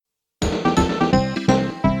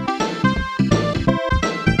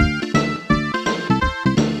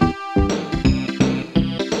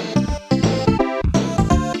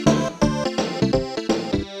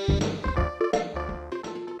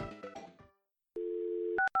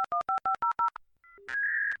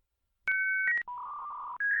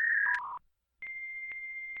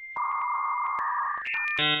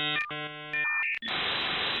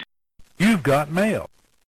You've got mail.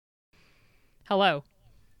 Hello.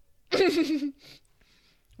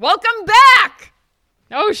 Welcome back!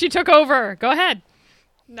 Oh, she took over. Go ahead.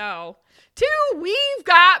 No. To We've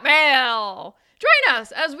Got Mail. Join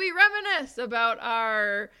us as we reminisce about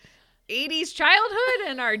our 80s childhood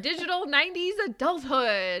and our digital 90s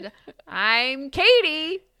adulthood. I'm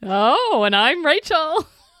Katie. Oh, and I'm Rachel.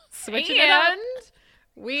 Switching it up. And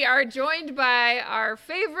we are joined by our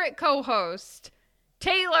favorite co-host,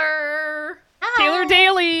 Taylor. Hi. Taylor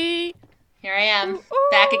Daly. Here I am, Ooh.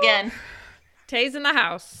 back again. Tay's in the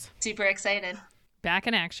house. Super excited. Back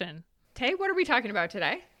in action. Tay, what are we talking about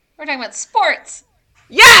today? We're talking about sports.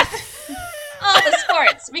 Yes! All the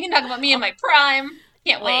sports. We can talk about me in my prime.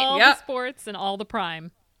 Can't wait. All Yep. the sports and all the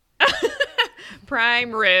prime.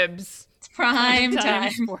 Prime ribs. It's prime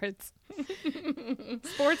time. Sports.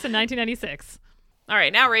 Sports in 1996. All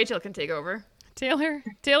right, now Rachel can take over.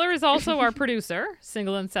 Taylor is also our producer,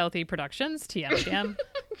 Single and Southie Productions, TMTM.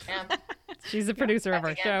 Yeah. She's the producer of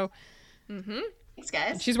our again. show. Thanks,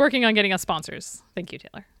 guys. She's working on getting us sponsors. Thank you,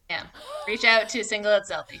 Taylor. Yeah. Reach out to Single and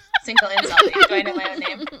Selfie. Single and Selfie. Do I know my own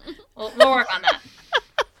name? We'll work on that.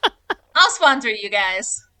 I'll sponsor you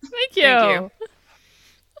guys. Thank you. Thank you.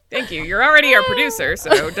 Thank you. You're already our producer,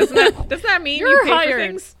 so doesn't that mean You're you pay hired. for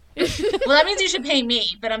things? Well, that means you should pay me,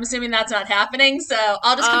 but I'm assuming that's not happening. So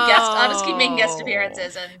I'll just keep making guest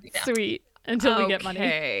appearances and Sweet. Until we get money.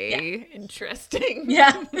 Okay. Interesting.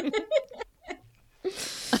 yeah.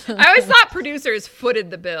 I always thought producers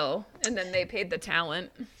footed the bill and then they paid the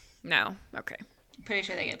talent. No. Okay. Pretty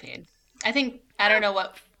sure they get paid. I don't know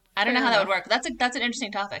how that would work. That's an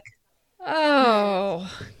interesting topic. Oh,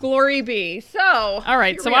 glory be. So, All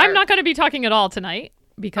right, here so we I'm are. not going to be talking at all tonight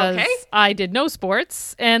because Okay. I did no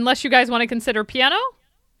sports, unless you guys want to consider piano.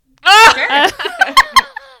 Sure.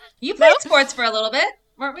 You played sports for a little bit.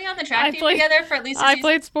 Weren't we on the track team together for at least a I season?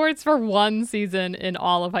 played sports for one season in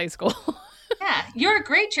all of high school. Yeah. You're a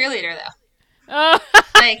great cheerleader, though. Uh,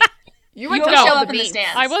 Like, You you went always to show all up the in the beats.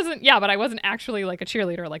 stands. but I wasn't actually like a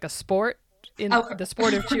cheerleader, like a sport in Okay. the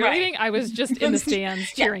sport of cheerleading. Right. I was just in the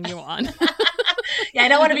stands Yeah. cheering you on. Yeah, I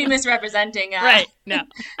don't want to be misrepresenting. No.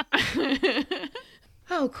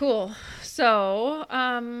 Oh, cool. So,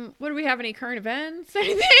 what do we have? Any current events?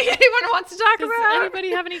 Anything anyone wants to talk Does about?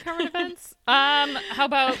 anybody have any current events? How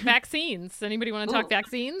about vaccines? Anybody want to talk Ooh.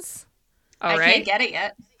 vaccines? All I right. can't get it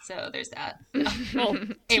yet, so there's that. Well,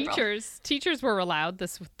 April. teachers were allowed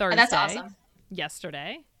this Thursday. Oh, that's awesome.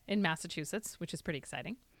 Yesterday in Massachusetts, which is pretty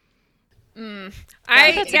exciting. I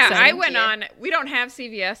that's exciting. went Yeah. on. We don't have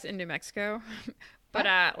CVS in New Mexico, but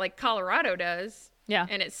like Colorado does. Yeah.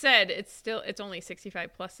 And it said it's only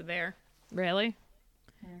 65 plus there. Really?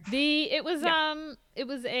 It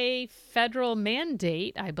was a federal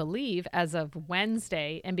mandate, I believe, as of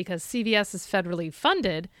Wednesday, and because CVS is federally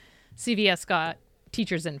funded, CVS got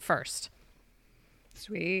teachers in first.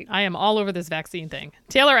 Sweet. I am all over this vaccine thing.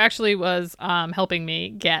 Taylor actually was helping me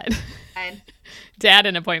get Fine. Dad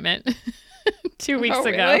an appointment 2 weeks Oh,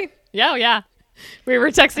 ago. really? Yeah, yeah. We were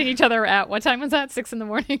texting each other at what time was that? 6 a.m.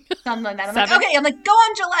 Something like that. I'm 7? like, okay. I'm like, go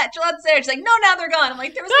on Gillette. Gillette's there. She's like, no, now they're gone. I'm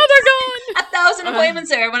like, there was No, they're gone. 1,000 appointments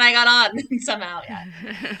there when I got on. Somehow, yeah.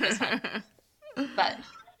 It was fun. But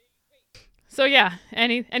So yeah,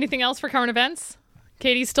 anything else for current events?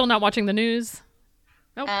 Katie's still not watching the news.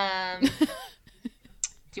 Nope. do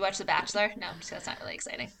you watch The Bachelor? No, that's not really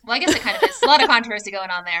exciting. Well, I guess it kind of is. A lot of controversy going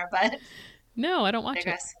on there, but No, I don't watch I it.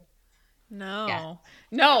 digress. No. Yeah.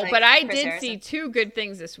 No, Like but I Chris did Harrison. see 2 good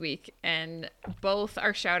things this week, and both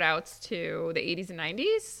are shout outs to the 80s and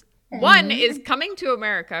 90s. One is Coming to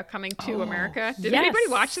America. Did yes. anybody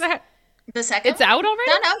watch that? The second It's out already?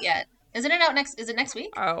 Not out yet. Isn't it out next? Is it next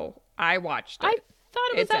week? Oh, I watched it. I thought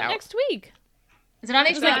it was It's out out. next week. Is it on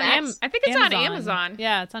It's HBO on Max? I think it's on Amazon.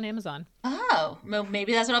 Yeah, it's on Amazon. Oh, well,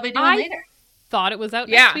 maybe that's what I'll be doing I later. Thought it was out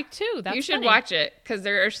Yeah. next week too. That's You should funny. watch it because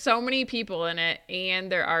there are so many people in it, and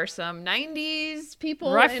there are some 90s people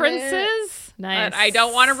in it. References. Nice. But I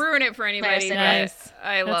don't want to ruin it for anybody. But Nice.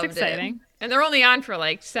 I That's loved exciting. it. And they're only on for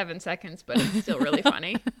like 7 seconds, but it's still really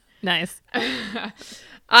funny. Nice.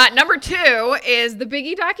 Number 2 is the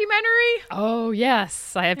Biggie documentary. Oh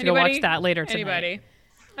yes, I have to go Anybody? watch that later tonight. Anybody?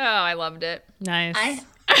 Oh, I loved it. Nice.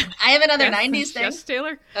 I have another Yes, 90s thing. yes,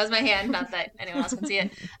 Taylor. That was my hand, not that anyone else can see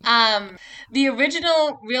it. The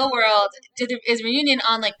original Real World is reunion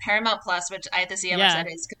on like Paramount Plus, which I have to see how much Yeah.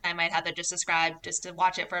 that is because I might have to just subscribe just to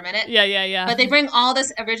watch it for a minute. Yeah. But they bring all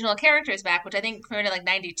this original characters back, which I think premiered in like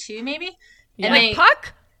 92 maybe. Yeah. And they,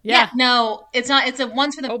 Puck? yeah, no, it's not. It's a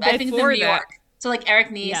one's for the, Oh, I think it's in before New that. York. So like Eric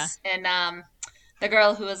Nies Yeah. and the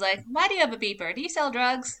girl who was like, why do you have a beeper? Do you sell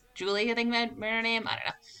drugs? Julie, I think her name. I don't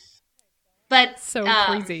know. But So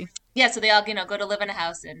crazy. Yeah, so they all go to live in a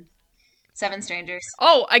house and 7 strangers.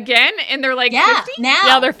 Oh, again? And they're like Yeah, 50? now.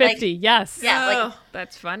 Yeah, they're Like, 50. Yes. Yeah, like Oh,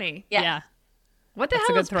 that's funny. yeah, What the That's a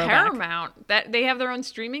hell good is throwback. Paramount? That they have their own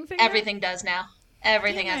streaming thing? now? everything does now.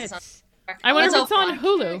 Everything has its own. I wonder It's if it's so on fun.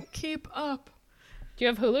 Hulu. Keep up. Do you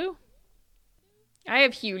have Hulu? I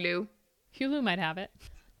have Hulu. Hulu might have it.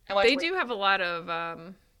 I watch They do have a lot of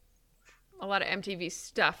MTV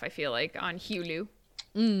stuff, I feel like, on Hulu.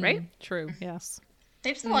 Right? True. Yes. They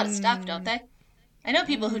have a lot of stuff, don't they? I know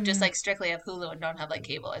people who just like strictly have Hulu and don't have like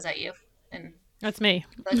cable. Is that you? And That's me.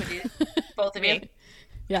 those would be both of you. Me.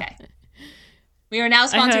 Yeah. Okay. We are now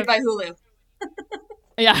sponsored have- by Hulu.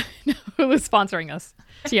 Yeah. Hulu's sponsoring us.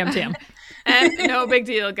 TM. And no big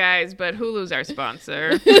deal, guys, but Hulu's our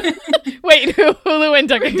sponsor. Wait, Hulu and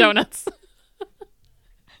Dunkin' Donuts.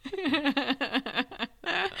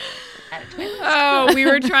 Add it to my list. Oh, we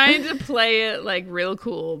were trying to play it like real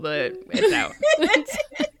cool, but it's out.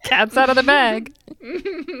 Cat's out of the bag.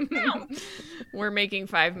 We're making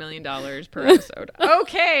 $5 million per episode.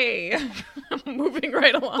 Okay. Moving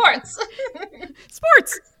right along. Sports.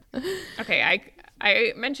 Sports. Okay,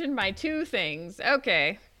 I mentioned my 2 things.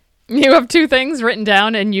 Okay. You have 2 things written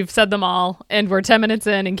down and you've said them all, and we're 10 minutes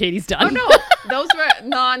in and Katie's done. Oh, no. Those were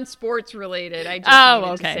non-sports related. I just Oh,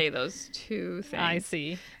 wanted okay. to say those 2 things. I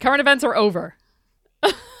see. Current events are over.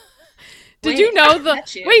 Did Wait, you know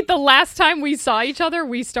got you. Wait, the last time we saw each other,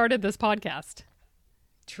 we started this podcast.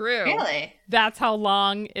 True. Really? That's how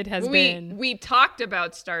long it has been. We talked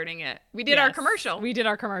about starting it. We did our Yes, commercial. We did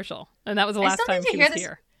our commercial. And that was the I last still time need to she hear was this.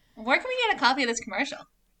 here. Where can we get a copy of this commercial?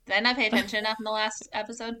 Did I not pay attention enough in the last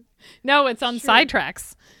episode? No, it's on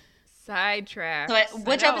Sidetracks. Sidetrack. So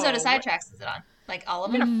which episode of Sidetracks is it on? Like all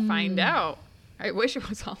of I'm them? gonna find out. I wish it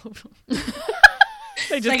was all of them.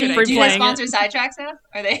 They just Like, keep do free they playing sponsor it. Sidetracks now?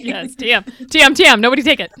 Are they? Yes, TM. Nobody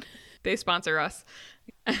take it. They sponsor us.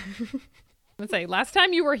 Let's say last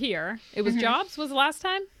time you were here, it was Jobs. Was the last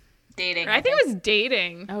time? Dating. I think it was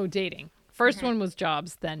dating. Oh, dating. 1st one was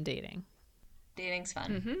Jobs, then dating. Dating's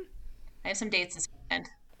fun. I have some dates this weekend.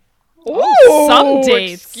 Oh, some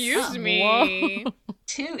dates. Excuse me.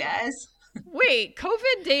 2 guys. Wait,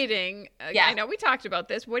 COVID dating. Yeah. I know we talked about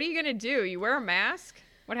this. What are you gonna do? You wear a mask?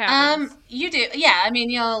 What happens? You do. Yeah, I mean,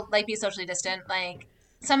 you'll like be socially distant. Like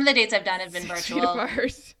some of the dates I've done have been 6 feet virtual.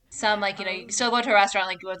 apart. Some like, you still go to a restaurant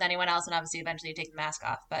like you would with anyone else, and obviously eventually you take the mask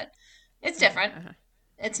off, but it's different.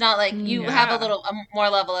 It's not like you have a more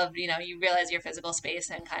level of, you realize your physical space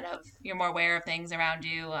and kind of you're more aware of things around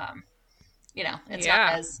you. It's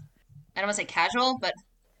not as, I don't want to say casual, but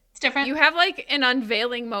it's different. You have like an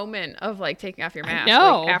unveiling moment of like taking off your mask.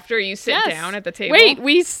 know. Like, after you sit Yes. down at the table. Wait,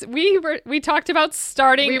 we talked about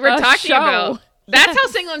starting. we were a talking show. about. That's how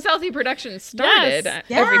Single and Stealthy Productions started. Yes.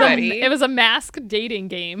 Everybody. It was a mask dating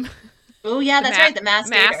game. Oh yeah, that's right. The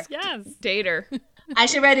mask dater. Yes. dater. I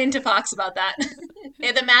should write into Fox about that. They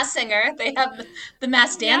have the masked singer. They have the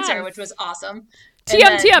masked dancer, Yes. which was awesome.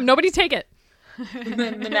 And TM. Nobody take it.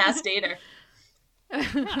 then the masked dater.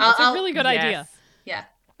 It's a really good idea. Yeah,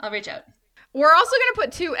 I'll reach out. We're also gonna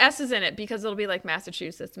put 2 S's in it because it'll be like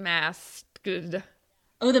Massachusetts masked.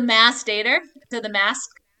 Oh, the masked dater? So the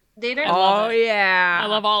masked dater? Oh yeah, I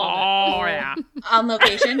love all of it. Oh yeah, On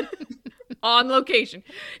location? on location.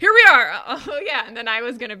 Here we are. Oh yeah, and then I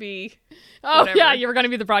was gonna be. Oh Whatever. yeah, you were going to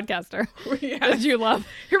be the broadcaster Yes. that you love.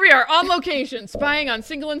 Here we are on location, spying on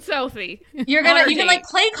Single and Stealthy. You On our can date. like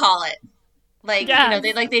play call it. Like, Yes.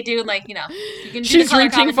 they do like, you can do the She's color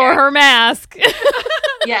reaching for commentary. her mask.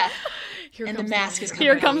 Yeah. Here And the comes mask is coming.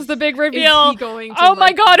 Here comes the big reveal. he going to, Oh my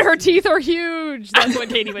like- god, her teeth are huge. That's what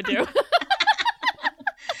Katie would do.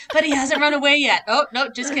 But he hasn't run away yet. Oh, no,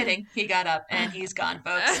 just kidding. He got up and he's gone,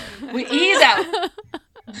 folks. He's out.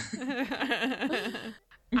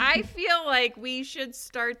 I feel like we should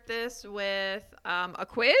start this with a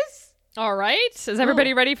quiz, All right. Is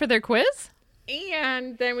everybody ready for their quiz?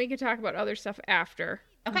 and then we can talk about other stuff after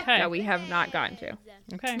Okay. that we have not gotten to.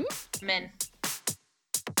 Okay. Men.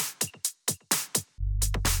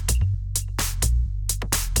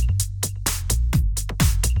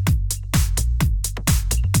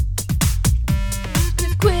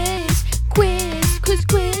 Quiz, quiz, quiz, quiz,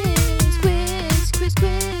 quiz, quiz, quiz,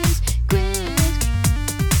 quiz, quiz.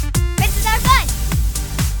 Quizzes are fun.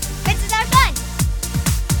 Quizzes are fun.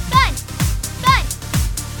 Fun, fun,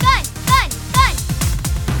 fun, fun, fun.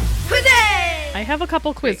 Quizzes. I have a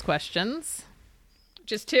couple quiz questions.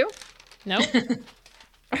 Just 2? Nope.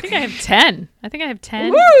 I think I have 10. I think I have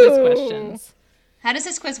 10 Woo! quiz questions. How does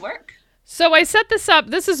this quiz work? So I set this up.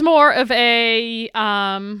 This is more of a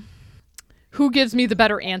who gives me the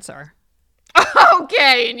better answer.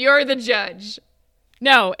 Okay, and you're the judge.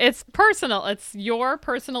 No, it's personal. It's your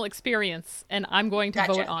personal experience, and I'm going to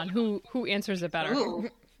Gotcha. vote on who answers it better. Ooh.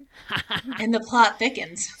 And the plot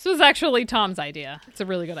thickens. This was actually Tom's idea. It's a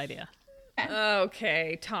really good idea.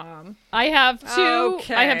 Okay, Tom. I have two.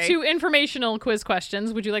 Okay. I have two informational quiz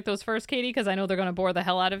questions. Would you like those first, Katie? Because I know they're going to bore the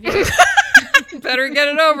hell out of you. Better get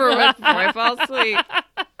it over with before I fall asleep.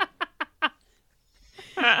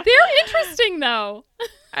 They're interesting, though.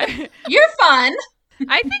 You're fun.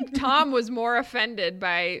 I think Tom was more offended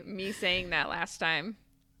by me saying that last time.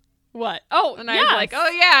 What? Oh, And I was like, oh,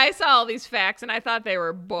 yeah, I saw all these facts, and I thought they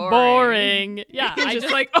were boring. boring. Yeah, I I just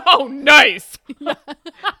just like, oh, nice.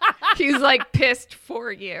 He's like pissed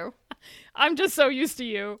for you. I'm just so used to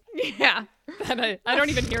you Yeah, that I don't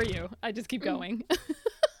even hear you. I just keep going,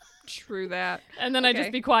 true that. and then I just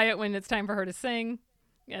Okay. be quiet when it's time for her to sing,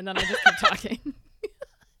 and then I just keep talking.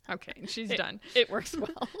 Okay, and she's done. It works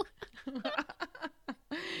well.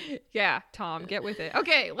 Yeah, Tom, get with it.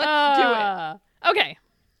 Okay, let's do it. Okay.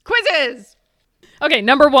 Quizzes. Okay,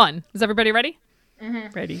 number one. Is everybody ready?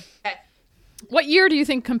 Ready. Okay. What year do you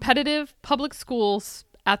think competitive public schools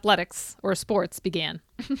athletics or sports began?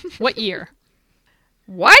 What year?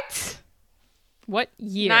 What? What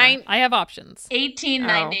year? Nine- I have options.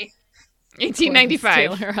 1890. 1895.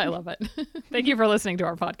 Taylor, I love it. Thank you for listening to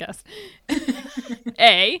our podcast.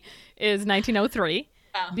 A is 1903.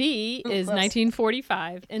 Oh. B is close.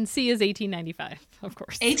 1945. And C is 1895, of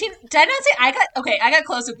course. 18. Did I not say I got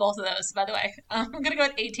close with both of those, by the way. I'm going to go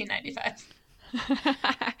with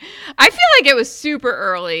 1895. I feel like it was super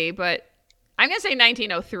early, but I'm going to say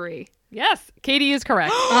 1903. Yes, Katie is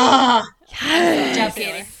correct. Oh, good job,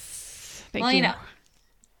 Katie. Thank Well, you. you know,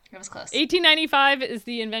 it was close. 1895 is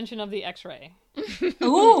the invention of the X-ray.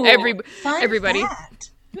 Ooh, fun everybody.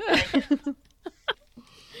 fact.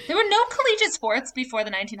 There were no collegiate sports before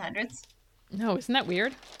the 1900s. No, isn't that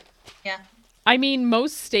weird? Yeah. I mean,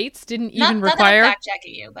 most states didn't Not even that I'm require... fact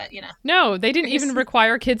checking you, but you know. No, they didn't even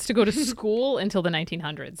require kids to go to school until the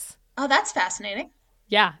 1900s. Oh, that's fascinating.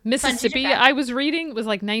 Yeah, Mississippi, fact. I was reading, was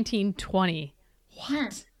like 1920.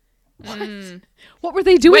 What? What were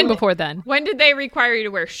they doing before then? When did they require you to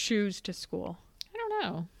wear shoes to school? I don't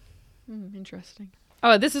know. Interesting.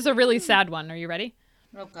 Oh, this is a really sad one. Are you ready?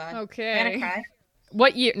 Oh God. Okay. I'm gonna cry.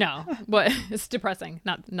 What year? No, what? It's depressing.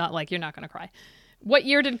 Not like you're not going to cry. What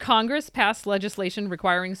year did Congress pass legislation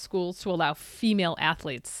requiring schools to allow female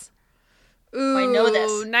athletes? Ooh, I know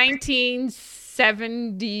this.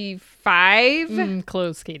 1975.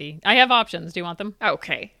 Close, Katie. I have options. Do you want them?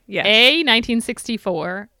 Okay. Yes. A,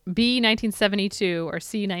 1964, B, 1972, or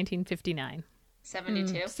C, 1959?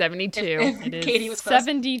 72. 72. It is Katie was close.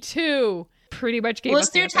 72. Pretty much gave Well, us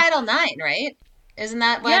it's the through answer. Title IX, right? Isn't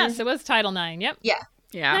that when? Yes, it was Title IX. Yep. Yeah.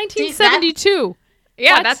 Yeah. 1972.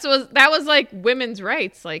 Yeah, What? that was like women's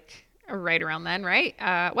rights, like right around then, right?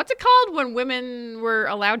 What's it called when women were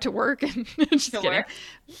allowed to work? Just To kidding. work?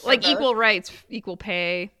 Like vote? equal rights, equal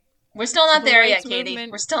pay. We're still not there yet, rights Katie.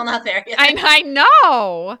 movement. We're still not there yet. I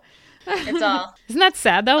know. It's all. Isn't that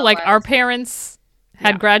sad though? Like wild. our parents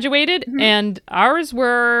had Yeah. graduated and ours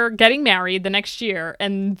were getting married the next year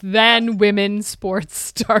and then women's sports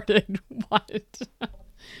started. What?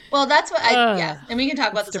 Well, that's what I. Ugh. Yeah, and we can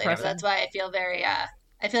talk about It's this later. But depressing. that's why I feel very.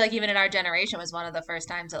 I feel like even in our generation was one of the first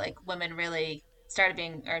times that like women really started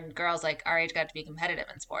being, or girls like our age got to be competitive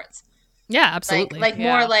in sports. Yeah, absolutely. Like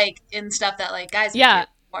Yeah. more like in stuff that like guys. would Yeah.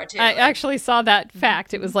 do more too. I like- actually saw that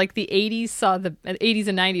fact. It was like the 80s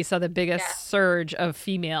and 90s saw the biggest Yeah. surge of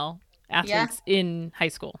female athletes in high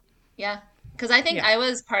school. Yeah, because I think Yeah. I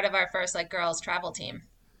was part of our first like girls travel team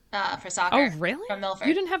for soccer. Oh, really? From Milford.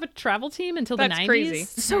 You didn't have a travel team until That's the 90s? crazy.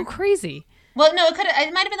 So crazy. Well, no, it could.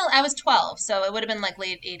 It might have been. I was 12, so it would have been like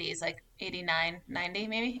late 80s, like 89, 90,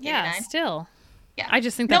 maybe. Yeah, 89. still. Yeah. I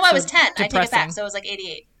just think No, that's I was so 10. I take it depressing. back. So it was like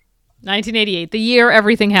 88. 1988, the year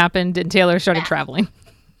everything happened and Taylor started Yeah. traveling.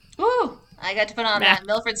 Woo! I got to put on Yeah. that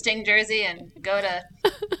Milford Sting jersey and go to.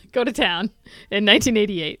 Go to town in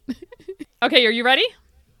 1988. Okay, are you ready?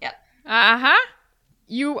 Yep. Uh-huh.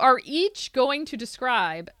 You are each going to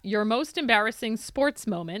describe your most embarrassing sports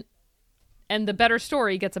moment, and the better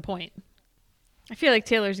story gets a point. I feel like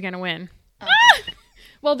Taylor's going to win.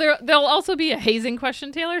 Well, there'll also be a hazing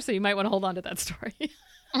question, Taylor, so you might want to hold on to that story.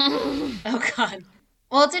 Oh God.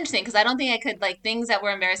 Well, it's interesting because I don't think I could like things that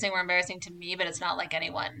were embarrassing to me, but it's not like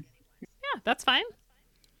anyone, Yeah, that's fine.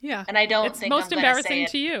 Yeah. and I don't It's think most I'm gonna say embarrassing it.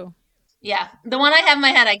 to you. Yeah, the one I have in my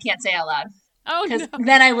head I can't say out loud Oh, because no.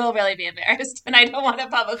 then I will really be embarrassed, and I don't want it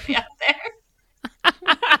publicly out there.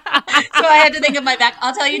 So I had to think of my back.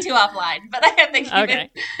 I'll tell you two offline, but I have to keep Okay.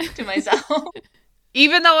 it to myself.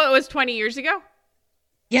 Even though it was 20 years ago?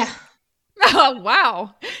 Yeah. Oh,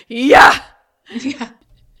 wow. Yeah. Yeah.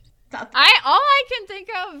 All I can think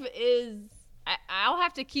of is I'll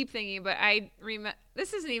have to keep thinking, but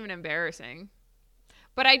this isn't even embarrassing.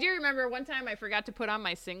 But I do remember one time I forgot to put on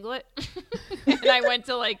my singlet, and I went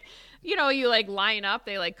to like, you know, you like line up,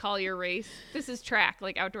 they like call your race. This is track,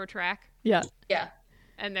 like outdoor track. Yeah. Yeah.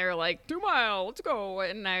 And they're like, 2 mile, let's go.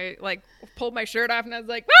 And I like pulled my shirt off and I was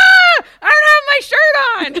like, ah, I don't have my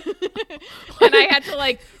shirt on. And I had to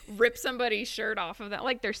like rip somebody's shirt off of that,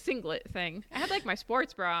 like their singlet thing. I had like my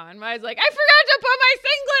sports bra on. I was like, I forgot to put my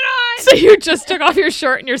singlet on. So you just took off your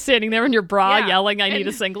shirt and you're standing there in your bra Yeah. yelling, I need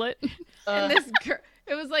a singlet. And this girl,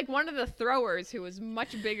 it was like one of the throwers who was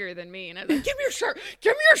much bigger than me. And I was like, give me your shirt.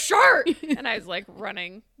 Give me your shirt. And I was like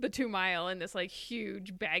running the 2 mile in this like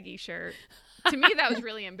huge baggy shirt. To me, that was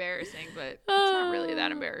really embarrassing, but it's not really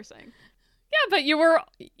that embarrassing. Yeah, but you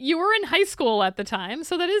were in high school at the time,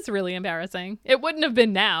 so that is really embarrassing. It wouldn't have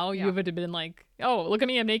been now. Yeah. You would have been like, oh, look at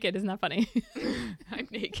me, I'm naked. Isn't that funny? I'm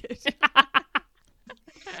naked.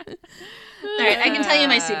 All right, I can tell you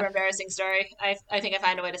my super embarrassing story. I think I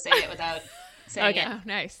find a way to say it without saying it. Oh,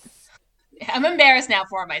 nice. I'm embarrassed now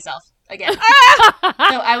for myself again. So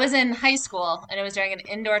I was in high school, and it was during an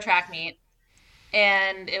indoor track meet,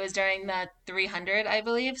 and it was during the 300, I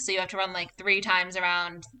believe. So you have to run like 3 times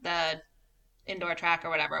around the indoor track or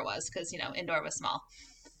whatever it was, because, you know, indoor was small.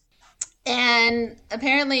 And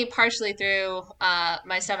apparently, partially through,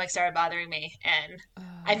 my stomach started bothering me, and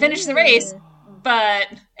I finished the race,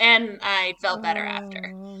 and I felt better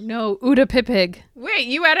after. No, Uda Pipig. Wait,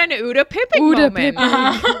 you had an Uda Pipig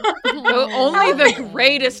moment. Only the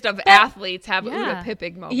greatest of athletes have Yeah. Uda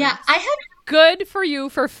Pipig moments. Yeah, I had, Good for you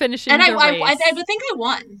for finishing and the I race. think I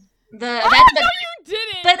won. You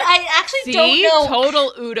didn't. But I actually See, don't know.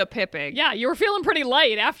 total Uda Pipig. Yeah, you were feeling pretty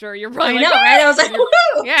light after. You're I probably know, like, right? I was like,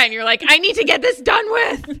 woo! Yeah, and you're like, I need to get this done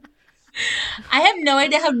with. I have no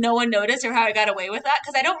idea how no one noticed or how I got away with that,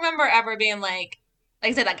 because I don't remember ever being like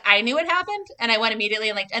I said, like I knew it happened, and I went immediately,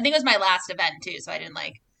 and like I think it was my last event too, so I didn't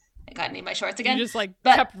like I got any of my shorts again. you just like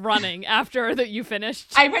But- kept running after that you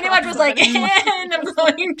finished. I pretty much was like, running. and I'm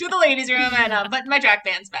going to the ladies' room, and but my track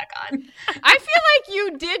band's back on. I feel like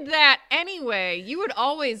you did that anyway. You would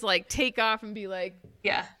always like take off and be like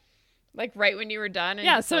Yeah, right when you were done. And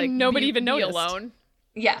Yeah, just, so like, nobody even be noticed. alone.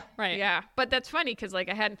 yeah. Right. Yeah, but that's funny because like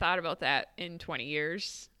I hadn't thought about that in 20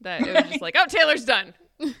 years. That it was just like, oh, Taylor's done.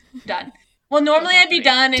 Done. Well, normally talk I'd be to me.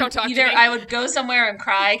 done, and Don't talk to either me. I would go somewhere and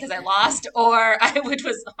cry because I lost, or which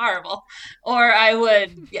was horrible, or I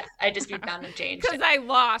would, I'd just be done and changed. Because I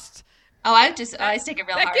lost. Oh, I take it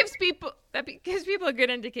real That hard. gives people a good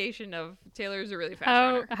indication of Taylor's a really fast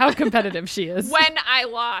runner. How competitive she is. When I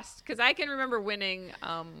lost, because I can remember winning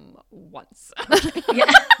once.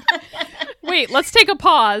 Yeah. Wait, let's take a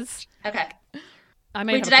pause. Okay. I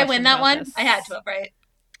might Wait, have did a I question win that about one? this. I had to have, right?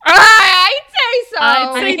 I'd say so.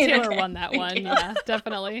 I'd say I mean, Taylor okay. won that one. Yeah,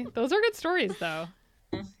 definitely. Those are good stories, though.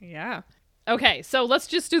 Yeah. Okay, so let's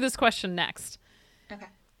just do this question next. Okay.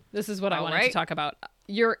 This is what I All wanted to right. talk about.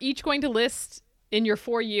 You're each going to list in your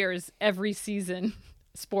 4 years every season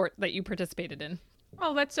sport that you participated in.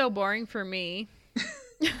 Oh, that's so boring for me.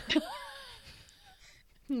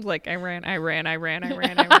 Like I ran. I ran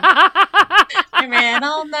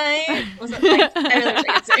all night. Was it like, I really wish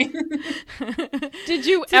I could sing. Did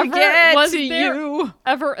you To ever? get Was to there you.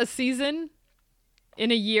 ever a season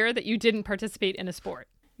in a year that you didn't participate in a sport?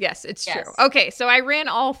 Yes, it's Yes. true. Okay, so I ran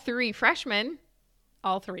all 3 freshmen,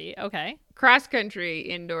 All 3. Okay. cross country,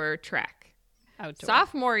 indoor, track. Outdoor.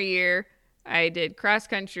 Sophomore year, I did cross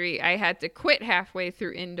country. I had to quit halfway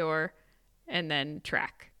through indoor and then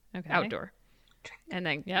track, Okay. outdoor. And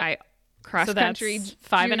then Yep. I cross So that's country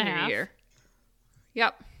 5 and a junior half. year.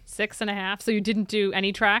 Yep. 6.5. So you didn't do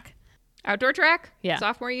any track? Outdoor track? Yeah.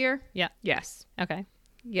 Sophomore year? Yeah. Yes. Okay.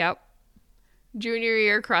 Yep. Junior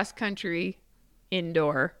year, cross country,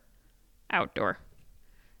 indoor, outdoor.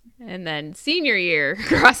 And then senior year,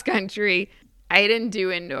 cross country, I didn't do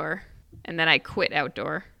indoor. And then I quit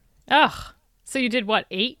outdoor. Ugh. So you did what?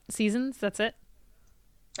 8 seasons? That's it?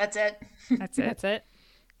 That's it. That's it. That's it?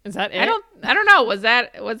 Is that it? I don't know. Was that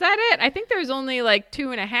it? I think there's only like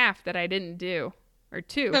 2.5 that I didn't do. Or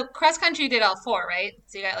 2. So cross country did all 4, right?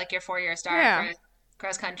 So you got like your 4-year star Yeah. for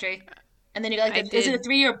cross country, and then you got I like is it a did.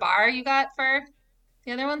 3-year bar you got for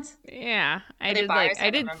the other ones? Yeah. I Are they did bars? I I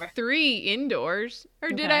don't did remember. 3 indoors. Or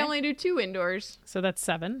did I Okay. only do 2 indoors? So that's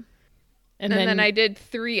 7. And then I did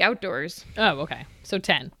 3 outdoors. Oh, okay. So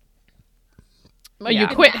 10. Well, Yeah.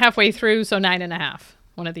 you quit halfway through, so 9.5.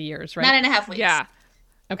 One of the years, right? 9.5 weeks. Yeah.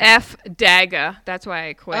 Okay. F Daga. That's why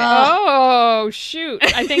I quit. Oh, shoot.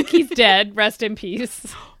 I think he's dead. Rest in peace.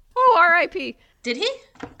 Oh, R.I.P. Did he?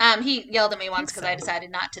 He yelled at me once because I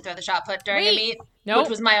decided not to throw the shot put during a meet, Nope. which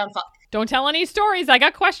was my own fault. Don't tell any stories. I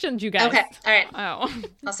got questions, you guys. Okay, all right, Oh.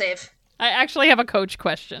 I'll save. I actually have a coach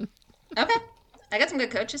question. Okay, I got some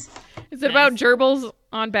good coaches. Is it about gerbils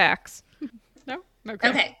on backs? No? Okay.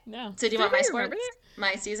 Okay, No. so do you want my I remember sports?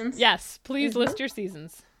 My seasons? Yes, please list your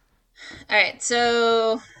seasons. All right,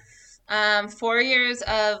 so 4 years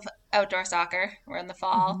of outdoor soccer. We're in the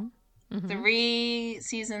fall. 3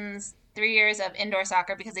 seasons, 3 years of indoor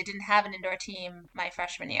soccer because I didn't have an indoor team my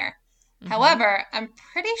freshman year. However, I'm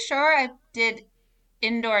pretty sure I did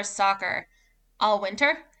indoor soccer all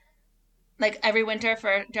winter, like every winter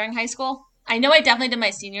during high school. I know I definitely did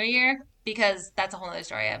my senior year because that's a whole other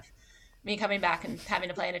story of me coming back and having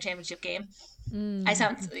to play in a championship game. I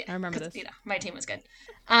remember 'cause, this. my team was good.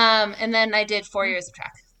 And then I did 4 years of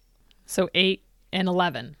track. So 8 and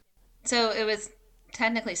 11. So it was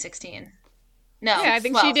technically 16. No, Yeah, I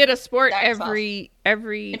think 12. she did a sport Sorry, 12.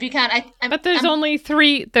 every. If you count, But there's only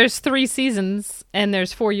 3. There's 3 seasons, and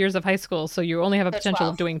there's 4 years of high school, so you only have a So potential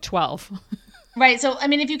 12. of doing 12. right. So I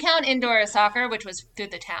mean, if you count indoor soccer, which was through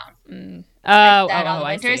the town, Oh, that all the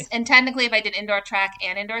I winters, see. and technically, if I did indoor track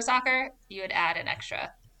and indoor soccer, you would add an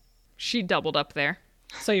extra. She doubled up there.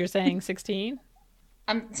 So you're saying 16?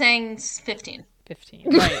 I'm saying 15.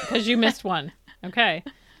 15. Right, because you missed one. Okay.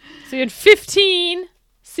 So you had 15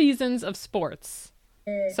 seasons of sports.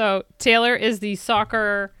 So Taylor is the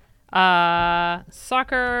soccer, what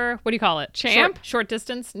do you call it? Champ? Short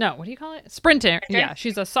distance? No, what do you call it? Sprinter. Yeah,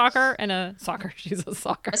 she's a soccer and a soccer. She's a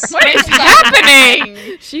soccer. What is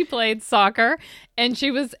happening? She played soccer and she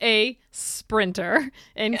was a sprinter.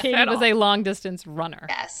 And Katie at was all. a long distance runner.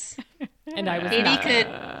 Yes, And I was Katie not.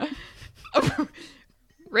 could.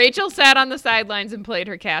 Rachel sat on the sidelines and played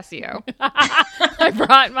her Casio. I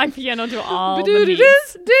brought my piano to all the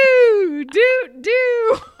meets. do.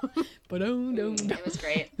 It was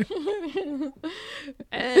great.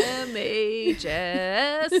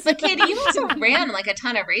 MHS. But Katie, you also ran like a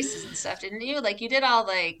ton of races and stuff, didn't you? Like you did all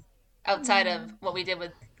like outside of what we did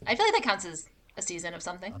with. I feel like that counts as a season of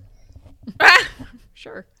something.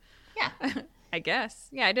 Sure. Yeah, I guess.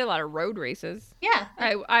 Yeah, I did a lot of road races. yeah.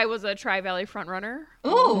 I was a Tri Valley front runner for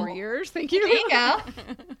Ooh. 4 years. Thank you. There you go.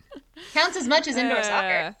 Counts as much as indoor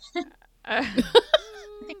soccer. I think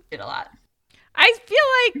you did a lot. I feel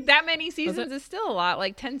like that many seasons is still a lot.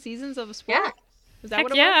 Like 10 seasons of a sport. Yeah. Is that Heck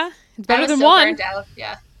what it yeah. was? It's I better was than so one. burnt out.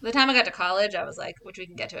 Yeah. By the time I got to college, I was like, which we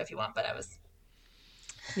can get to if you want, but I was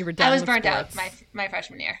Done with burnt sports. out my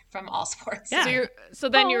freshman year from all sports. Yeah. So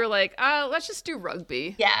then you were like, let's just do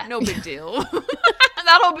rugby. Yeah. No big deal.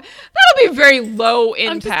 that'll be very low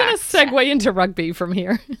impact. I'm just going to segue into rugby from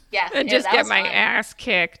here. Yeah. and yeah, just that get was my fun. ass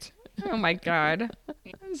kicked. Oh my god.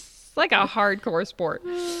 It's like a hardcore sport.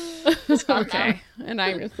 It's fun, Okay. And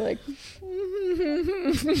I'm just like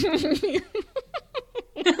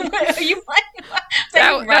Are you playing?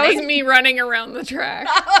 that was me running around the track.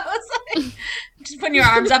 I was like, just putting your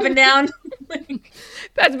arms up and down.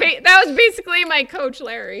 That was basically my coach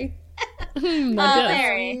Larry. Not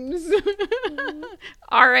just. Larry.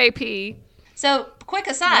 R.A.P. So, quick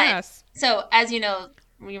aside. Yes. So, as you know,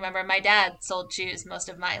 remember my dad sold shoes most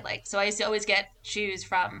of my so I used to always get shoes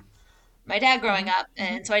from my dad growing up,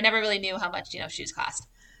 and so I never really knew how much shoes cost.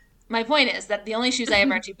 My point is that the only shoes I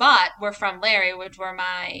ever actually bought were from Larry, which were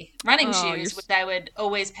my running shoes, which I would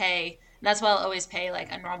always pay. And that's why I'll always pay like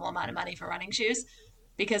a normal amount of money for running shoes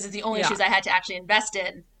because it's the only shoes I had to actually invest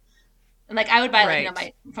in. And like I would buy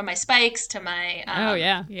like from my spikes to my Oh,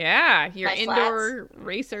 yeah. Yeah, your My indoor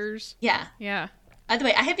racers. yeah. Yeah. By the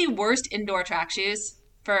way, I had the worst indoor track shoes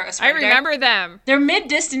for a I sprinter. remember them. They're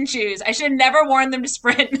mid-distance shoes. I should have never worn them to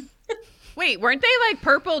sprint. Wait, weren't they like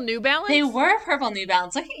purple New Balance? They were purple New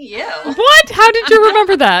Balance. Look at you. What? How did you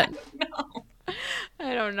remember that?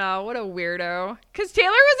 I don't know. What a weirdo. Because Taylor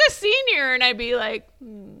was a senior, and I'd be like,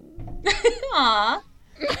 Aw.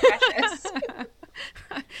 Precious.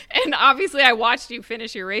 and obviously I watched you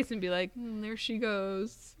finish your race and be like, there she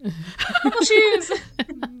goes. Purple shoes.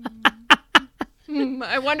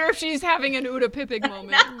 I wonder if she's having an Uda Pippig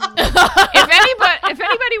moment. If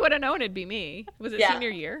anybody would have known, it'd be me. Was it Yeah. senior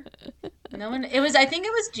year? No one. It was. I think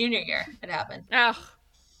it was junior year. It happened.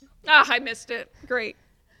 I missed it. Great.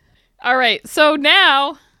 All right. So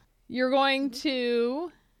now you're going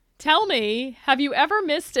to tell me, have you ever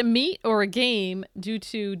missed a meet or a game due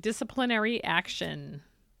to disciplinary action?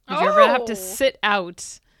 Did you ever have to Oh. sit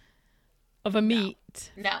out of a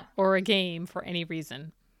meet No. or a game for any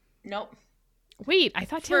reason? Nope. Wait, I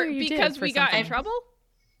thought Taylor, you did Because for we got in something. trouble?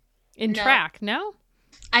 In No. track. No?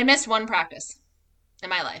 I missed one practice in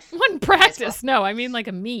my life. One practice. No, I mean like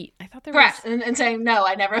a meet. I thought there Correct. was. And saying no,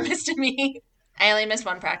 I never missed a meet. I only missed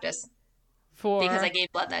one practice For because I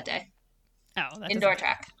gave blood that day. oh, that Indoor doesn't-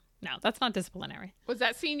 track. No, that's not disciplinary. Was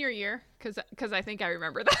that senior year? Because I think I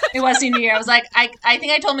remember that. It was senior year. I was like, I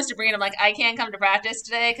think I told Mr. Breen, I'm like, I can't come to practice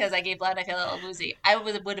today because I gave blood. I feel a little woozy. I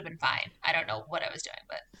would have been fine. I don't know what I was doing,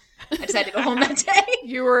 but I decided to go home that day.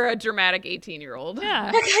 You were a dramatic 18-year-old.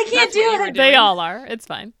 Yeah, Like, I can't That's what you do were it. they all are. It's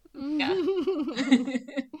fine. Yeah.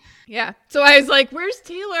 Yeah. So I was like, "Where's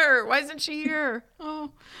Taylor? Why isn't she here?"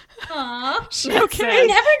 Oh, Aw. Okay. I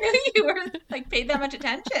never knew you were like paid that much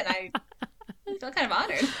attention. I feel kind of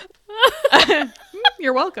honored.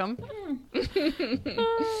 you're welcome.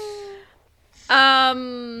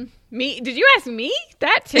 Me? Did you ask me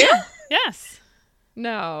that too? Yes.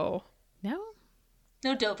 No. No.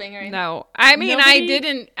 No doping or anything. No. I mean, I Nobody-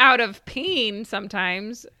 didn't out of pain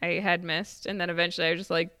sometimes. I had missed, and then eventually I was just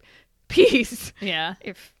like, peace. Yeah.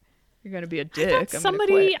 If you're going to be a I dick, thought I'm gonna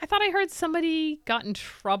somebody. quit. I thought I heard somebody got in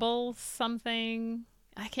trouble. Something.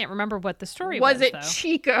 I can't remember what the story Was was. it though.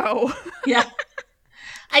 Chico? Yeah.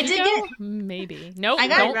 I did Chico? get Maybe. Nope. I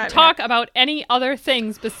got- Don't talk about any other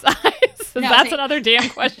things besides. No, That's they- another damn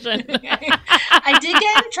question. I did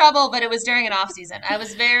get in trouble, but it was during an off season. I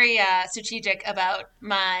was very strategic about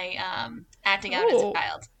my acting out as a Ooh.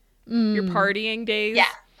 child. Your partying days? Yeah,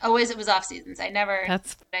 always it was off seasons. I never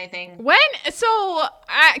That's did anything. When? So,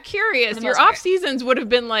 curious, For the your most part. off seasons would have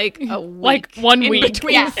been like a week. like 1 in week,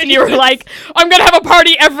 between Yeah. and you were like, "I'm gonna have a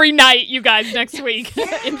party every night, you guys, next week."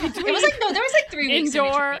 In between It was like there was like 3 weeks in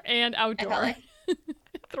indoor between. and I felt outdoor. like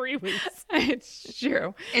 3 weeks. It's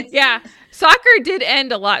true. it's Yeah, soccer did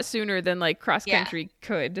end a lot sooner than like cross Yeah. country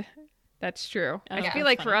could. That's true. I Yeah, feel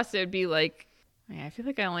that's like for us it would be like, yeah, I feel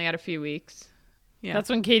like I only had a few weeks. Yeah, That's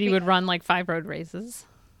when Katie would run like 5 road races.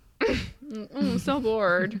 I'm so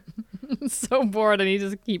bored. So bored, and he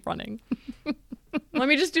just keep running. Let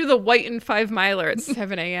me just do the Whiten 5-miler at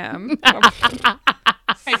 7 a.m.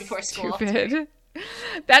 right before school. Stupid.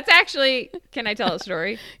 That's actually. Can I tell a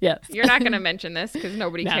story? Yes. You're not going to mention this because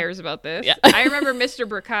nobody No. cares about this. Yeah. I remember Mr.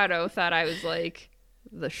 Bricado thought I was like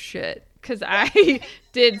the shit because I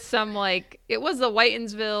did some like it was the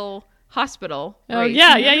Whitensville Hospital. Oh, race.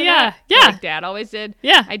 yeah, You yeah, remember yeah. that? Yeah. Like Dad always did.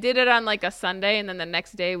 Yeah. I did it on like a Sunday, and then the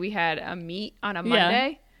next day we had a meet on a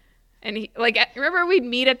Monday. And he like remember we'd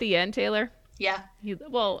meet at the end, Taylor. Yeah.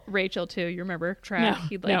 Well, Rachel too. You remember track? No.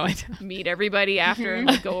 He'd No, I like meet everybody after and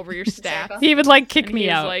like go over your stats. He would like kick And me he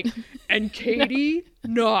was out. like, and Katie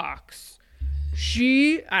Knox,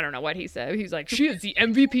 I don't know what he said. He's like, she is the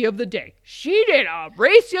MVP of the day. She did a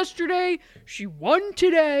race yesterday. She won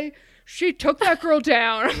today. She took that girl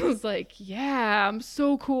down. I was like, yeah, I'm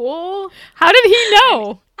so cool. How did he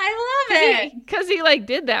know? I love it. Because he like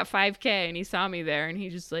did that 5K and he saw me there and he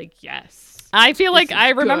just like, yes. I feel like This I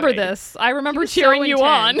is remember good. this. I remember was so cheering you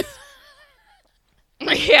on.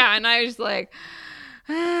 intense. Yeah, and I was like,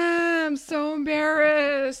 I'm so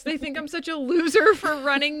embarrassed. They think I'm such a loser for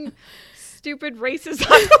running stupid races on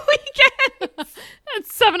the weekend. At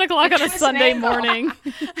 7 o'clock on a was Sunday an angle. morning. You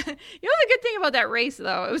know the good thing about that race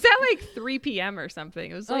though? It was at like 3 p.m. or something.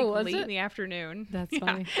 It was like was late it? in the afternoon. That's Yeah.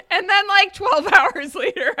 funny. And then like 12 hours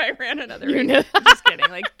later, I ran another You race. knew- Just kidding.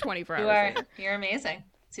 Like 24 You hours are later. you're amazing.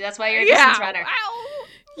 See, that's why you're a Yeah. distance runner. Wow.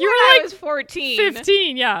 You were I like was 14.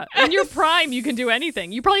 15, yeah. In your prime, you can do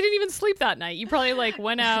anything. You probably didn't even sleep that night. You probably like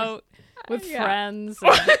went out with Yeah. friends.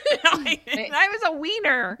 I was a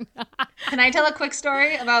wiener. Can I tell a quick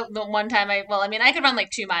story about the one time I could run like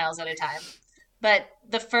 2 miles at a time. But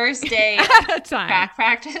the first day of Time. track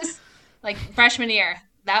practice, like freshman year,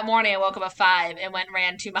 that morning I woke up at 5 and went and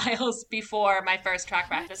ran 2 miles before my first track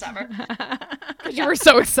practice ever. You were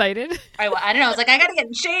so excited. I don't know. I was like, I gotta get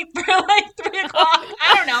in shape for like 3 o'clock.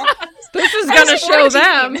 I don't know. This is I gonna was show 14.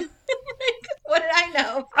 them. Like, what did I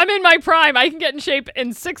know? I'm in my prime. I can get in shape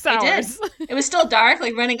in 6 I hours. did. It was still dark,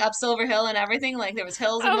 like running up Silver Hill and everything. Like there was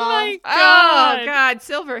hills Oh involved. my Oh god. God,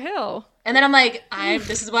 Silver Hill. And then I'm like,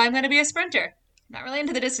 this is why I'm gonna be a sprinter. Not really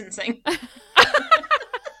into the distancing.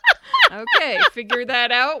 Okay, figure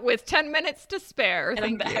that out with 10 minutes to spare. And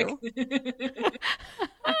I'm Thank back. you.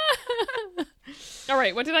 All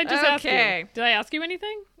right, what did I just ask Okay. you? Did I ask you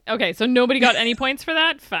anything? Okay, so nobody got any points for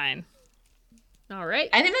that? Fine. All right.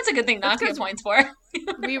 I think that's a good thing not to get points for.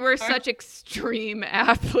 We were such extreme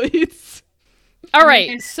athletes. All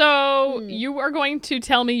right, so you are going to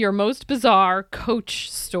tell me your most bizarre coach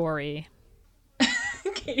story.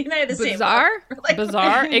 Katie and I had the same Bizarre? one. Like,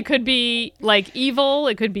 Bizarre? It could be like evil,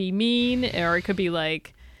 it could be mean, or it could be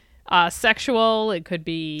like sexual, it could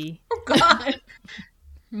be Oh God.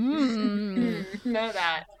 None of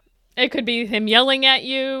that. it could be him yelling at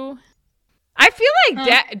you. I feel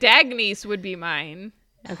like Dagny's would be mine.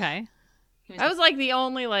 Okay. I was like the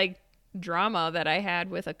only like drama that I had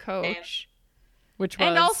with a coach. Which was,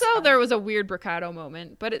 And also there was a weird Bricado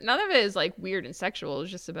moment, but none of it is like weird and sexual. It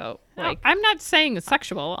was just about No, like I'm not saying it's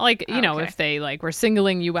sexual. Like, you know, okay. if they like were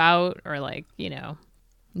singling you out or like, you know,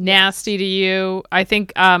 nasty to you. I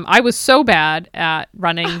think I was so bad at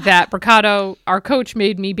running that Bricado, our coach,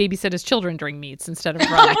 made me babysit his children during meets instead of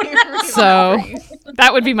running. So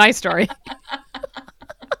that would be my story.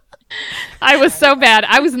 I was so bad.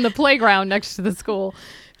 I was in the playground next to the school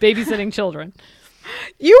babysitting children.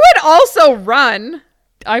 You would also run.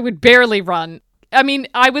 I would barely run. I mean,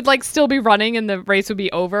 I would like still be running and the race would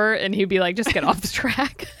be over and he'd be like, just get off the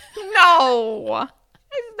track. No,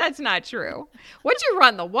 that's not true. What'd you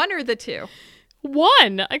run, the 1 or the 2?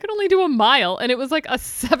 1. I could only do a mile and it was like a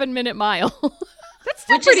 7-minute mile. That's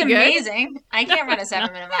still Which is pretty good. amazing. I can't run a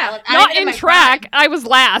 7-minute mile. Not in track. I was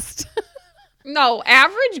last. No,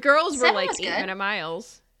 average girls were 7 like was good. 8-minute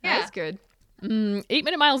miles. Yeah. That's good.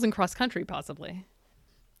 8-minute miles in cross country, possibly.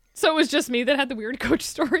 So it was just me that had the weird coach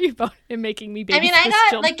story about him making me babysit. I mean, I his got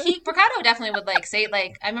children. like Bricado definitely would like say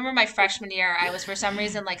like I remember my freshman year I was for some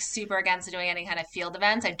reason like super against doing any kind of field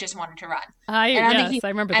events. I just wanted to run. And I don't think I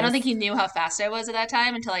remember. I don't this. think he knew how fast I was at that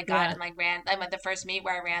time until I got Yeah. and like ran. I went the first meet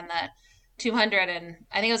where I ran the 200 and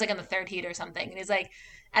I think it was like in the 3rd heat or something. And he's like,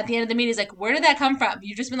 at the end of the meet, he's like, "Where did that come from?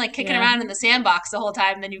 You've just been like kicking Yeah. around in the sandbox the whole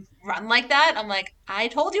time, and then you run like that." I'm like, "I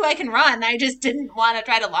told you I can run. I just didn't want to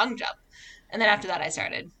try to long jump." And then after that, I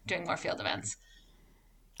started doing more field events.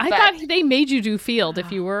 I but- thought they made you do field if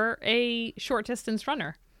you were a short distance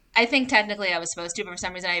runner. I think technically I was supposed to, but for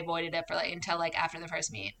some reason I avoided it for like until like after the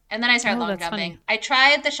first meet, and then I started Oh, long that's jumping. funny. I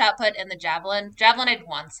tried the shot put and the javelin. Javelin I did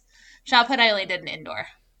once. Shot put I only did an indoor.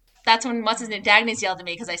 That's when what's his name Dagny's yelled at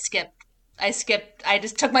me because I skipped. I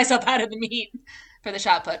just took myself out of the meet for the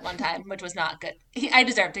shot put one time, which was not good. I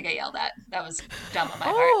deserved to get yelled at. That was dumb on my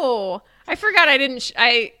part. Oh, I forgot I didn't.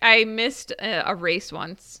 I missed a race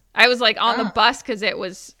once. I was like on the Oh. bus because it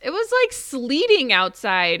was like sleeting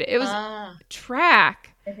outside. It was Ah. track.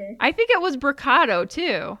 I think it was Bricado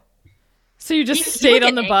too. So you just He would stayed get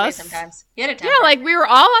on the angry bus. sometimes. He had a Yeah, temper. like we were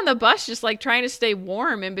all on the bus just like trying to stay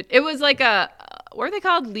warm, and it was like a what are they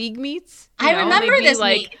called, league meets? You I know, and remember they'd be, this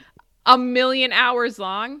like meet. a million hours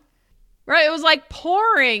long. Right, it was like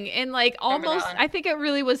pouring and like Remember that almost. one. I think it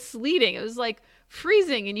really was sleeting. It was like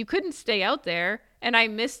freezing, and you couldn't stay out there. And I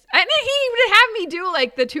missed. And then he would have me do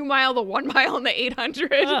like the 2 mile, the 1 mile, and the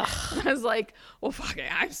 800. Ugh. I was like, well, fuck it.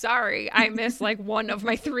 I'm sorry. I missed like one of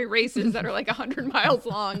my 3 races that are like 100 miles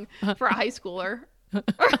long for a high schooler.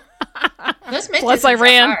 Those mid Plus, I distances are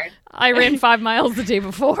ran. hard. I ran 5 miles the day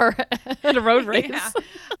before at a road race. Yeah.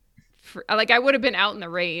 Like I would have been out in the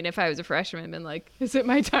rain if I was a freshman and been like, is it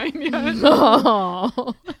my time yet?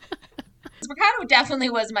 Oh. Mercado definitely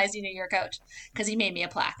was my senior year coach because he made me a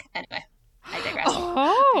plaque. Anyway, I digress.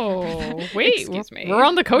 Oh, wait. Excuse me. We're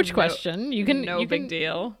on the coach No- question. You can no you big can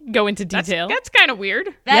deal. go into detail. That's kind of weird.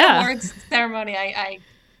 That Yeah. awards ceremony,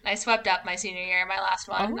 I swept up my senior year, my last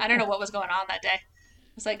one. I don't know what was going on that day.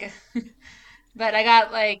 It was like, but I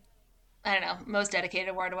got like, I don't know, most dedicated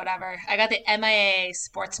award or whatever. I got the MIA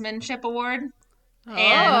Sportsmanship Award, and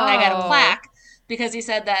I got a Oh. plaque because he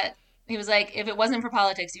said that he was like, if it wasn't for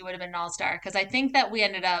politics, you would have been an all-star. Because I think that we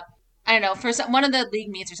ended up, I don't know, for one of the league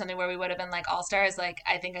meets or something where we would have been like all-stars. Like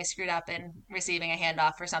I think I screwed up in receiving a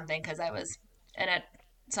handoff or something because I was in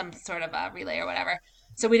some sort of a relay or whatever.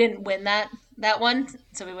 So we didn't win that one.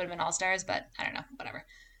 So we would have been all-stars. But I don't know, whatever.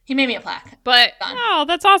 He made me a plaque, But Oh,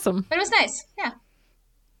 that's awesome. but it was nice. Yeah.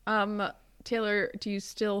 Taylor, do you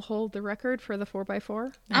still hold the record for the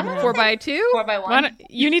 4x4? I'm gonna 4x2? 4x1 Why don't-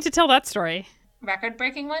 you need to tell that story.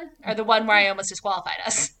 record-breaking one, or the one where I almost disqualified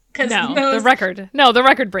us. Because No, the record. No, the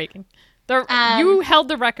record breaking. Um, You held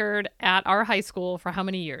the record at our high school for how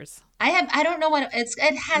many years? I don't know what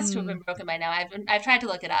it has to have been broken by now. I've tried to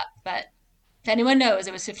look it up, but if anyone knows,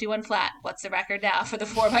 it was 51 flat. What's the record now for the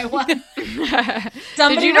 4x1?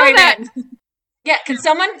 Somebody Did you know write that? in. Yeah, can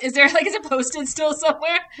someone? Is it posted still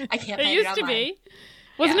somewhere? I can't It find used it to online. be.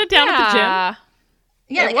 Wasn't it down at the gym?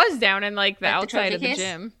 Yeah, it like, was down in like the like the outside trophy of the case?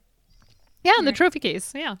 gym. Yeah, in the trophy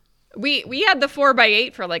case. Yeah. We had the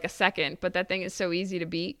 4x8 for like a second, but that thing is so easy to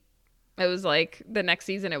beat. It was like the next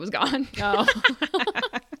season it was gone. Oh.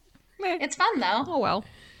 It's fun though. Oh well.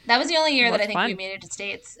 That was the only year that I What's think we fun? made it to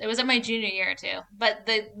states. It was in my junior year too. But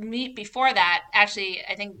the meet before that, actually,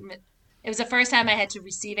 I think it was the first time I had to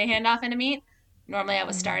receive a handoff in a meet. Normally, I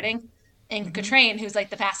was starting, and Katrine, who's like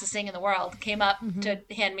the fastest thing in the world, came up to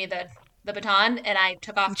hand me the baton, and I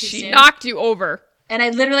took off too She soon. knocked you over. And I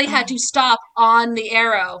literally had to stop on the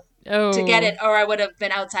arrow Oh. to get it, or I would have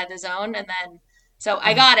been outside the zone. And then, so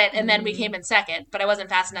I got it, and then we came in second, but I wasn't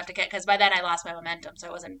fast enough to get because by then I lost my momentum, so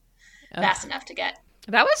I wasn't fast enough to get.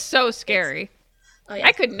 That was so scary. Oh yeah.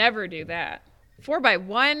 I could never do that.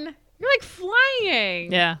 4x1, you're like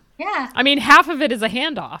flying. Yeah. Yeah. I mean, half of it is a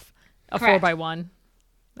handoff. A Correct. 4x1.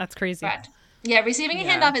 That's crazy. Correct. Yeah, receiving a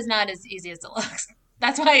handoff is not as easy as it looks.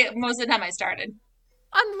 That's why most of the time I started.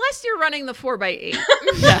 Unless you're running the 4x8.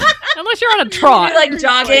 Yeah. Unless you're on a trot. You're like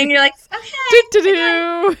jogging. You're like, okay.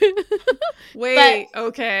 Do-do-do. Wait,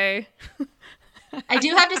 okay. I do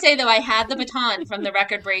have to say, though, I had the baton from the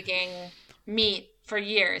record-breaking meet for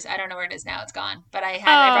years. I don't know where it is now. It's gone. But I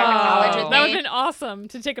brought it to college with me. That would have been awesome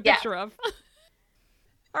to take a Yeah. picture of.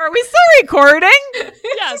 Are we still recording?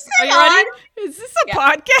 Yes. Are Are you you ready? Is this a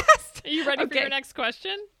podcast? Are you ready for Okay. your next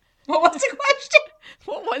question? What was the question?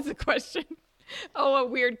 What was the question? Oh, a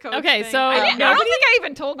weird coach Okay, thing. so I don't nobody- think I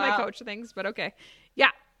even told my Wow. coach things, but okay.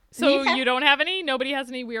 Yeah. So Yeah. you don't have any? Nobody has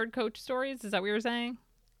any weird coach stories? Is that what you were saying?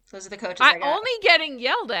 Those are the coaches I I got. only getting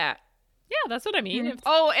yelled at. Yeah, that's what I mean. If-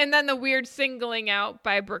 Oh, and then the weird singling out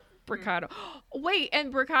by Bricado. Wait,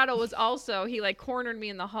 and Bricado was also, he like cornered me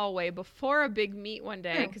in the hallway before a big meet one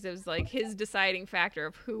day because it was like his deciding factor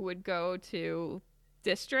of who would go to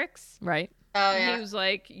districts. right. Oh, And yeah. he was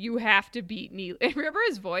like, you have to beat Nilu. Remember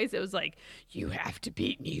his voice? It was like, you have to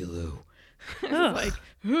beat Nilu. I was like,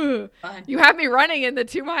 "Ugh. Fun. You have me running in the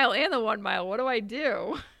 2 mile and the 1 mile. What do I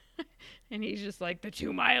do? And he's just like, the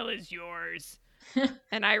 2 mile is yours.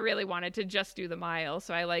 And I really wanted to just do the mile.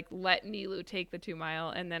 So I like let Nilu take the 2 mile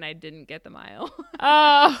and then I didn't get the mile.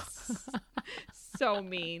 Oh. So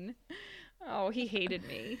mean. Oh, he hated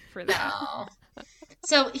me for that. Oh.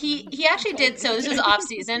 So he actually did. So this was off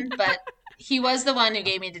season, but he was the one who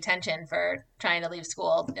gave me detention for trying to leave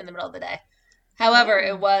school in the middle of the day. However,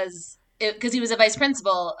 it was because he was a vice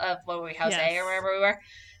principal of what were we, House A or wherever we were.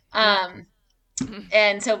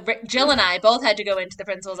 And so Jill and I both had to go into the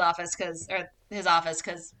principal's office or his office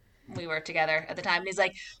because we were together at the time. And he's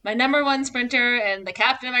like, my number one sprinter and the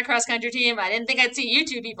captain of my cross country team. I didn't think I'd see you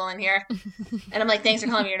two people in here. And I'm like, thanks for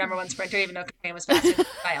calling me your number one sprinter, even though Corinne was faster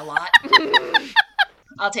by a lot.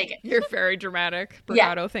 I'll take it. You're very dramatic.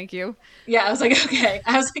 Yeah. Bricado, thank you. Yeah, I was like, okay.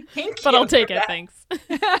 I was like, thank you. But I'll take for it, that. thanks.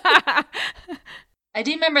 I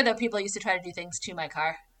do remember that people used to try to do things to my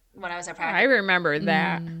car when I was at I practice. remember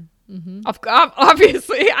that. Mm-hmm.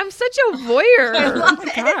 Obviously, I'm such a voyeur. I love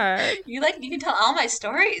it. God, You can tell all my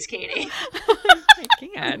stories, Katie. I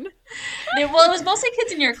can. Well, it was mostly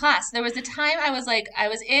kids in your class. There was a time I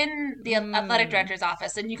was in the athletic director's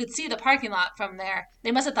office, and you could see the parking lot from there.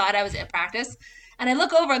 They must have thought I was at practice. And I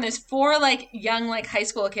look over, and there's 4 young high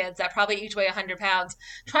school kids that probably each weigh 100 pounds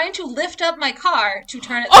trying to lift up my car to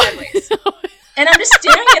turn it sideways. And I'm just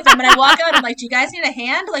staring at them, and I walk out. I'm like, "Do you guys need a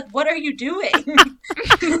hand? What are you doing?"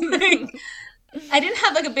 I didn't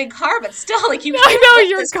have a big car, but still, you I can't know lift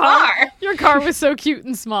your this car. Your car was so cute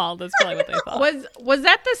and small. That's probably what they thought. Was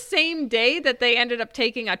that the same day that they ended up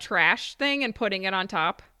taking a trash thing and putting it on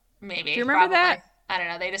top? Maybe. Do you remember that? I don't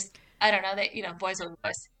know. I don't know. Boys will be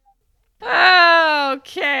boys.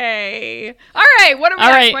 Okay. All right. What are we All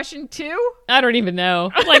on? right. Question 2? I don't even know.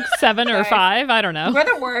 7 or Sorry. 5. I don't know. We're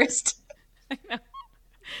the worst.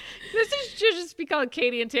 This should just be called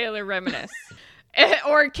Katie and Taylor Reminisce.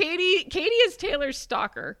 Or Katie is Taylor's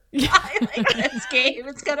stalker. I like this game.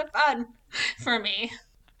 It's kind of fun for me.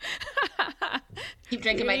 Keep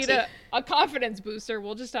drinking We my need tea. a confidence booster.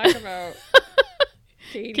 We'll just talk about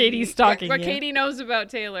Katie. Katie's stalking What you. Katie knows about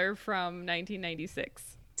Taylor from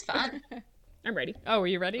 1996. It's fun. I'm ready. Oh, are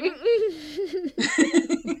you ready?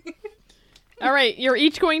 All right. You're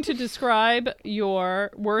each going to describe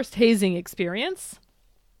your worst hazing experience.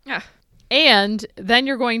 Ah. And then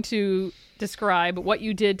you're going to describe what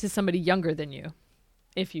you did to somebody younger than you,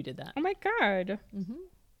 if you did that. Oh my God.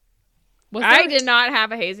 Was I there- did not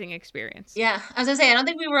have a hazing experience. Yeah, I was gonna say I don't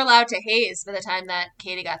think we were allowed to haze by the time that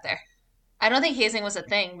Katie got there. I don't think hazing was a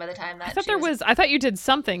thing by the time that I thought she there was. I thought you did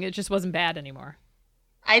something. It just wasn't bad anymore.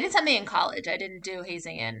 I did something in college. I didn't do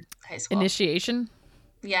hazing in high school. Initiation.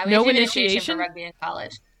 Yeah, we No did initiation initiation? for rugby in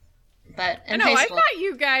college. But I in know. high I school, thought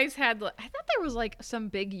you guys had. I thought there was some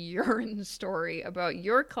big urine story about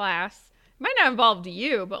your class. It might not have involved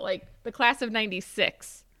you, but the class of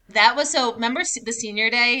 '96. that was so. Remember the senior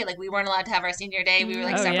day? We weren't allowed to have our senior day. We were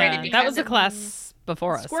Oh separated yeah, because that was a of- class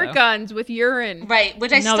before us. Squirt though. guns with urine. right.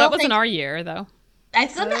 Which I No, still that think wasn't our year though. I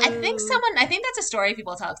think that's a story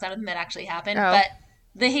people tell because I don't think that actually happened. Oh. But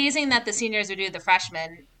the hazing that the seniors would do, the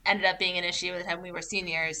freshmen, ended up being an issue by the time we were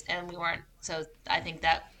seniors, and we weren't. So I think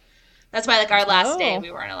that's why our last day Oh.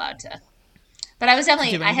 we weren't allowed to. But I was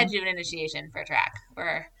definitely Do I had anything? to do an initiation for track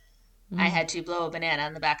where I had to blow a banana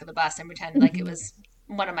on the back of the bus and pretend like it was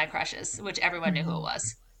one of my crushes, which everyone knew who it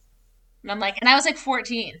was. And I was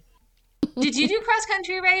 14. Did you do cross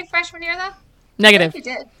country, Ray, freshman year though? Negative. You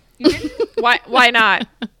did. You did? Why not?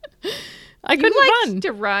 I couldn't You run. liked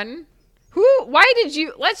to run. Why did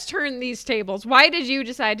you? Let's turn these tables. Why did you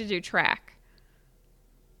decide to do track?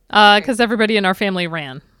 Because everybody in our family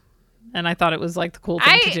ran. And I thought it was like the cool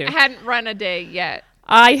thing to do. I hadn't run a day yet.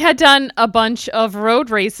 I had done a bunch of road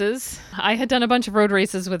races.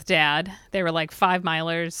 With Dad. They were like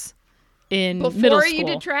 5-milers in middle Before school. you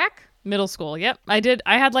did track? Middle school, yep. I did.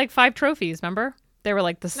 I had like 5 trophies, remember? They were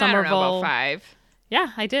like the I Somerville. don't know about 5.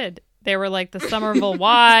 Yeah, I did. They were like the Somerville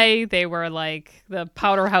Y. They were like the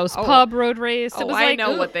Powder House Pub road race. It was I like,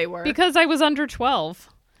 know what they were. Because I was under 12.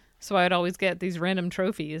 So I'd always get these random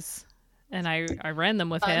trophies. And I ran them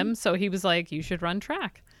with him. So he was like, you should run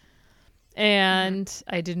track. And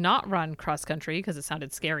I did not run cross country because it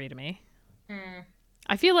sounded scary to me.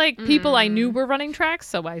 I feel like people I knew were running tracks,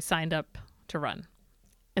 so I signed up to run.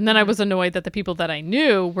 And then I was annoyed that the people that I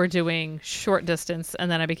knew were doing short distance. And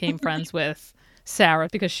then I became friends with Sarah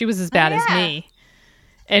because she was as bad as me.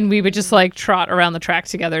 And we would just like trot around the track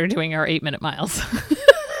together doing our 8-minute miles.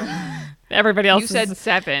 Everybody else You said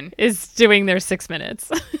 7. is doing their 6 minutes.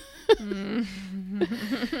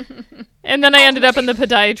 And then I ended up in the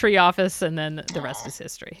podiatry office, and then the rest is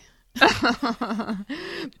history.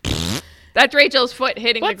 That's Rachel's foot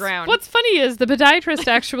hitting the ground. What's funny is the podiatrist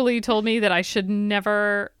actually told me that I should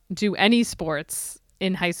never do any sports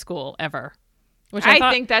in high school ever. Which I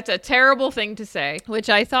thought, think that's a terrible thing to say. which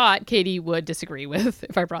I thought Katie would disagree with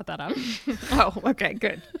if I brought that up. Oh, okay,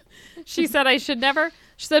 good. She said I should never.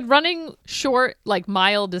 She said running short, like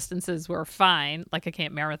mile distances were fine. Like I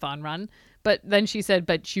can't marathon run. But then she said,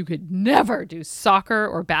 but you could never do soccer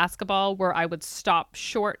or basketball where I would stop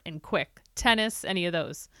short and quick. Tennis, any of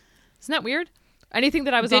those. Isn't that weird? Anything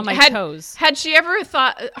that I was on my toes. Had she ever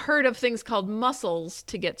heard of things called muscles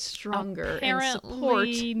to get stronger and support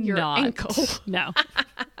Apparently your not. ankle? No.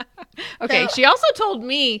 Okay, she also told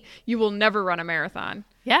me you will never run a marathon.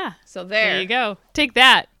 Yeah. So There you go. Take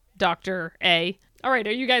that, Dr. A. All right,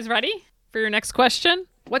 are you guys ready for your next question?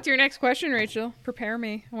 What's your next question, Rachel? Prepare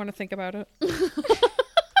me. I want to think about it.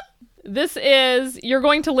 This is, you're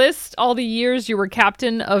going to list all the years you were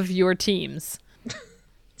captain of your teams.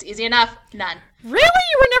 It's easy enough. None. Really?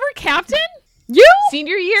 You were never captain? You?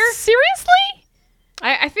 Senior year? Seriously?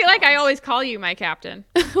 I feel like I always call you my captain.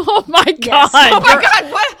 Oh my God. Oh my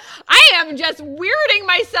God, what? I am just weirding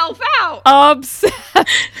myself out. Obsessed.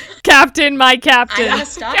 Captain, my captain. I'm a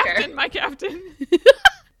stalker. Captain, my captain.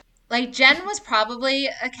 Like, Jen was probably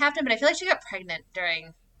a captain, but I feel like she got pregnant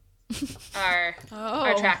during our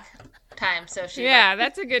track time. So she, Yeah,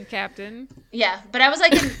 that's a good captain. yeah. But I was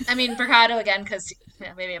like, Mercado again, because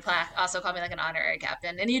maybe a plaque also called me like an honorary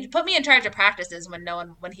captain, and he'd put me in charge of practices when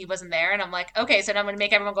he wasn't there, and I'm like, okay, so now I'm gonna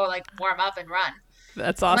make everyone go like warm up and run.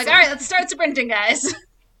 That's I'm awesome. like, all right, let's start sprinting, guys.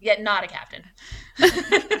 Yet not a captain.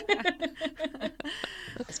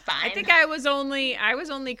 It's fine. I think I was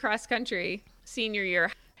only cross country senior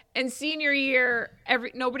year. And senior year,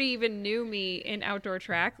 nobody even knew me in outdoor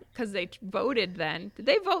track because they voted then. Did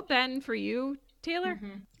they vote then for you, Taylor?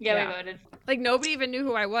 Yeah, we voted. Like nobody even knew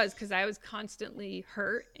who I was because I was constantly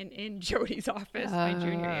hurt and in Jody's office my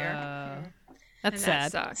junior year. That's And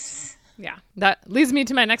sad. that sucks. Yeah. That leads me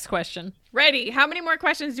to my next question. Ready? How many more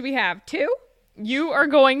questions do we have? 2? You are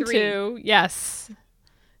going 3. to, yes,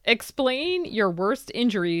 explain your worst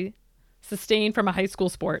injury sustained from a high school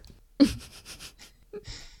sport.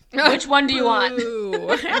 Which one do you want? Ooh,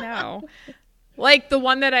 I know. Like the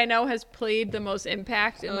one that I know has played the most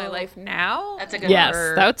impact in my life now. That's a good Yes,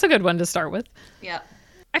 one. that's a good one to start with. Yep.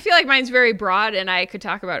 I feel like mine's very broad and I could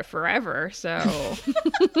talk about it forever. So,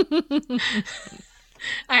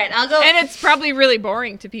 All right, I'll go. and it's probably really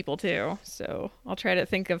boring to people too. So I'll try to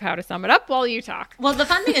think of how to sum it up while you talk. Well, the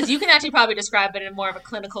fun thing is you can actually probably describe it in more of a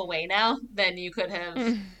clinical way now than you could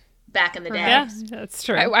have back in the day. Yeah, that's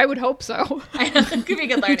true. I would hope so. It could be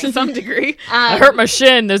good learning. To some degree. I hurt my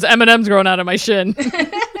shin. There's M&Ms growing out of my shin.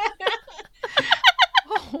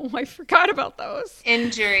 Oh, I forgot about those.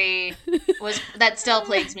 Injury that still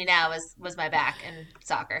plagues me now was my back in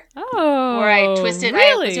soccer. Oh, Where I twisted,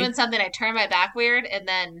 really? I was doing something, I turned my back weird, and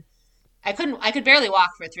then I could barely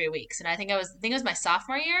walk for 3 weeks. And I think it was my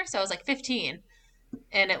sophomore year, so I was like 15,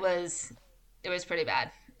 and it was pretty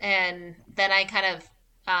bad. And then I kind of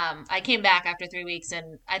I came back after 3 weeks,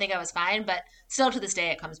 and I think I was fine, but still to this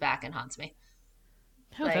day it comes back and haunts me.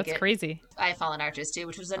 Oh, Like that's crazy. I fallen arches too,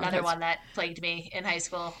 which was another one that plagued me in high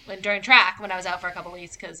school during track when I was out for a couple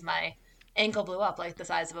weeks because my ankle blew up like the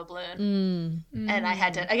size of a balloon, and I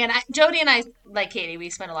had to again. Jody and I, like Katie, we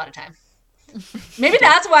spent a lot of time Maybe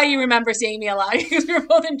that's why you remember seeing me a lot, because we were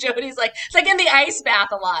both in Jody's, like, it's like in the ice bath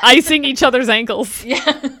a lot. Icing each other's ankles.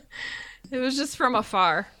 Yeah. It was just from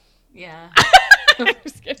afar. Yeah.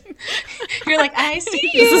 Just kidding. You're like, I see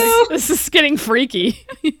you. This is getting freaky.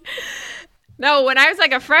 No, when I was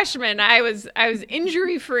like a freshman, I was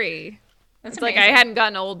injury free. That's It's like I hadn't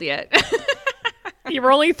gotten old yet. You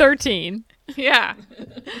were only 13. Yeah.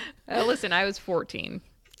 Listen, I was 14.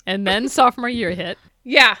 And then sophomore year hit.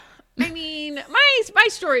 Yeah. I mean, my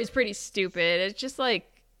story is pretty stupid. It's just like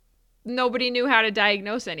nobody knew how to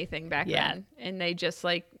diagnose anything back then. And they just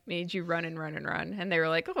like made you run and run and run. And they were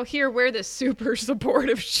like, oh, here, wear this super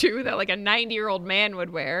supportive shoe that like a 90-year-old man would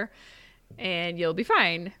wear and you'll be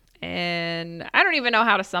fine. And I don't even know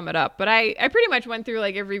how to sum it up, but I pretty much went through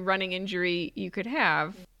like every running injury you could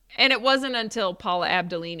have. And it wasn't until Paula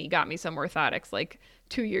Abdolini got me some orthotics like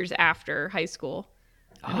 2 years after high school.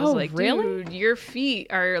 And I was like, really? dude, your feet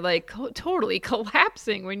are like totally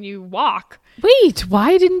collapsing when you walk. Wait,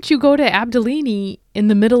 why didn't you go to Abdolini in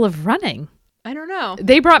the middle of running? I don't know.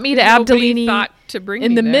 They brought me to Nobody Abdolini thought to bring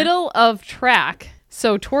in me the there. middle of track.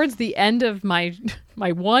 So towards the end of my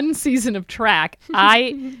one season of track,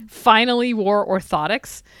 I finally wore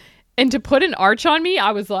orthotics. And to put an arch on me,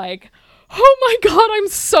 I was like, oh my God, I'm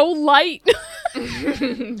so light.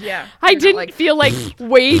 Yeah. I You're not, didn't like, feel like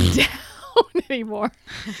weighed down anymore.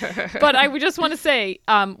 But I would just want to say,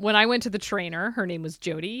 when I went to the trainer, her name was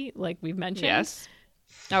Jody, like we've mentioned. Yes.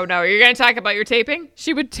 Oh, no. You're going to talk about your taping?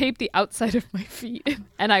 She would tape the outside of my feet,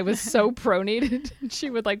 and I was so pronated. She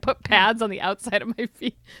would like put pads on the outside of my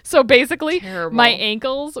feet. So basically, Terrible. my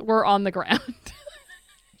ankles were on the ground.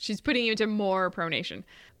 She's putting you into more pronation.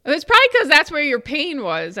 It's probably because that's where your pain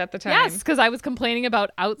was at the time. Yes, because I was complaining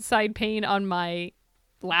about outside pain on my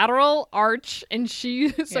lateral arch, and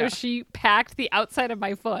she packed the outside of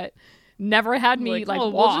my foot. Never had me oh,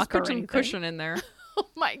 walk we'll just or put some anything. cushion in there. Oh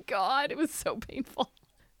my God, it was so painful.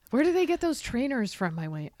 Where do they get those trainers from? I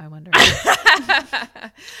wonder.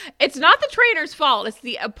 It's not the trainer's fault. It's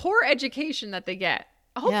the poor education that they get.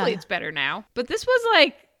 Hopefully Yeah. it's better now. But this was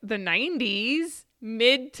like the 90s,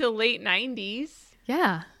 mid to late 90s.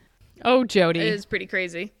 Yeah. Oh, Jody. It is pretty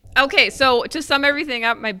crazy. Okay, so to sum everything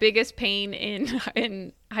up, my biggest pain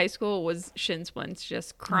in high school was shin splints,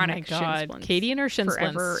 just chronic oh my God. shin splints. Katie and her shin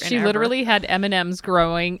forever splints. and She ever. literally had M&Ms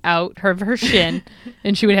growing out of her shin,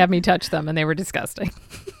 and she would have me touch them, and they were disgusting.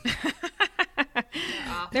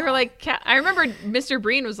 They were like, I remember Mr.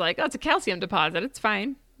 Breen was like, oh, it's a calcium deposit. It's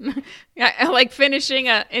fine. Yeah, like finishing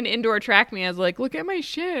an indoor track meet, I was like, look at my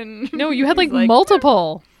shin. No, you had He's like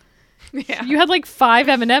multiple. Yeah. You had like 5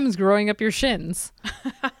 M&Ms growing up your shins.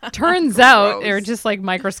 Turns out Gross. they're just like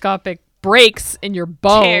microscopic breaks in your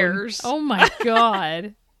bone. Tears. Oh my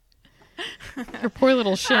God. Your poor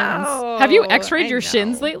little shins. Oh, Have you x-rayed I your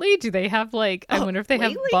shins know. lately? Do they have like, I wonder if they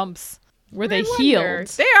have lately? bumps where they I wonder. healed.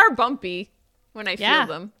 They are bumpy when I Yeah.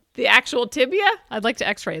 feel them. The actual tibia? I'd like to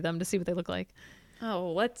x-ray them to see what they look like.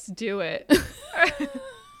 Oh, let's do it.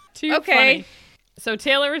 Too Okay. funny. So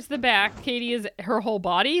Taylor is the back. Katie is her whole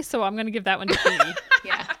body. So I'm going to give that one to Katie.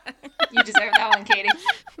 Yeah. You deserve that one, Katie.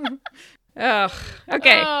 Ugh.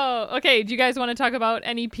 Okay. Oh, okay. Do you guys want to talk about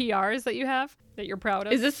any PRs that you have that you're proud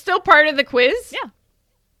of? Is this still part of the quiz? Yeah.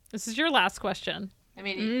 This is your last question. I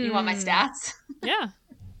mean, you want my stats? Yeah.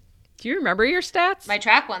 Do you remember your stats? My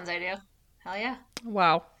track ones, I do. Hell yeah.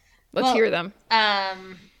 Wow. Let's Well, hear them.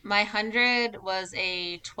 My 100 was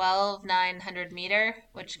a 12,900 meter,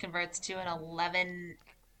 which converts to an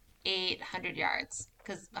 11,800 yards,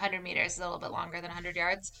 because 100 meters is a little bit longer than 100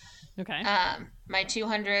 yards. Okay. My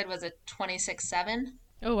 200 was a 26.7.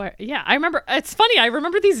 Oh, yeah. I remember. It's funny. I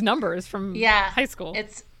remember these numbers from Yeah, high school.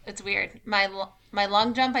 It's weird. My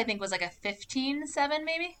long jump, I think, was like a 15.7,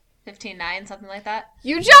 maybe 15.9, something like that.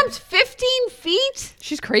 You jumped 15 feet?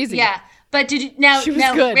 She's crazy. Yeah, but did you now? She was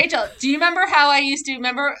now, good. Rachel, do you remember how I used to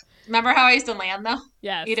remember how I used to land though?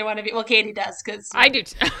 Yes. Either one of you. Well, Katie does because I do.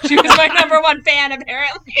 she was my number one fan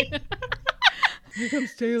apparently. Here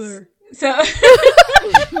comes Taylor. So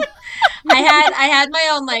I had my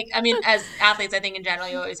own, like, I mean, as athletes, I think in general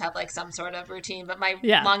you always have like some sort of routine, but my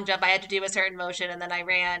Yeah. long jump I had to do a certain motion and then I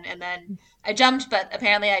ran and then I jumped, but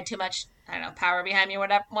apparently I had too much, I don't know, power behind me or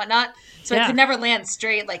whatnot. So Yeah. I could never land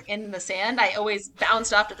straight like in the sand. I always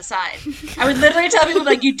bounced off to the side. I would literally tell people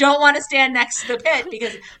like, you don't want to stand next to the pit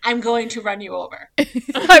because I'm going to run you over.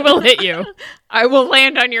 I will hit you. I will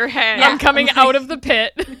land on your head. Yeah. I'm coming out of the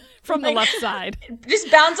pit from the left side. Just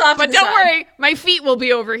bounce off But to the don't side. worry, my feet will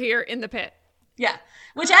be over here in the pit. Yeah.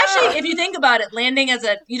 Which actually, if you think about it, landing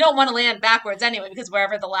you don't want to land backwards anyway, because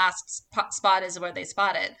wherever the last spot is where they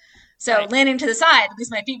spot it. So landing to the side, at least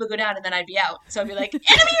my feet would go down and then I'd be out. So I'd be like,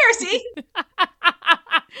 enemy here, see?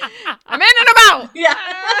 I'm in and I'm out. Yeah.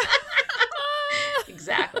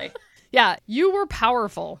 Exactly. Yeah, you were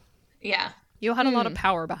powerful. Yeah. You had a lot of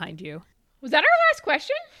power behind you. Was that our last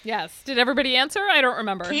question? Yes. Did everybody answer? I don't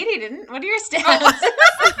remember. Katie didn't. What are your stats?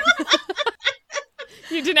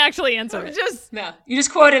 You didn't actually answer it. Just No, you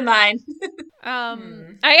just quoted mine.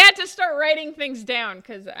 I had to start writing things down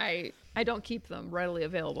because I don't keep them readily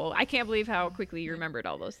available. I can't believe how quickly you remembered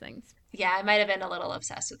all those things. Yeah, I might have been a little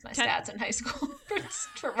obsessed with my stats in high school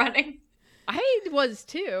for running. I was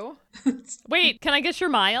too. Wait, can I guess your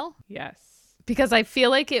mile? Yes. Because I feel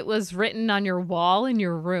like it was written on your wall in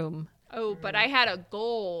your room. Oh, but I had a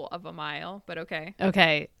goal of a mile, but okay.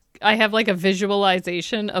 Okay. I have like a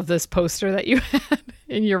visualization of this poster that you had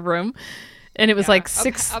in your room. And it was like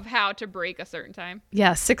of how to break a certain time.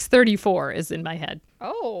 Yeah, 6:34 is in my head.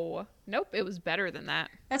 Oh, nope. It was better than that.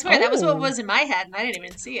 That's weird. That was what was in my head, and I didn't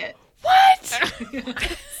even see it.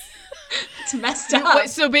 What? It's messed up.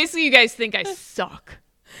 So basically, you guys think I suck.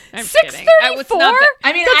 I'm 6:34? kidding. It's not that-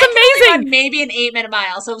 I mean, That's I can only amazing. run maybe an 8-minute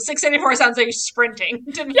mile, so 6:34 sounds like you're sprinting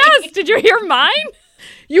to me. Yes. Did you hear mine?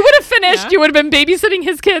 You would have finished. Yeah. You would have been babysitting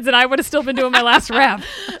his kids, and I would have still been doing my last rap.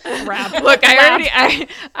 Look,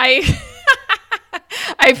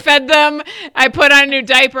 I fed them. I put on a new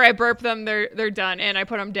diaper. I burped them. They're done, and I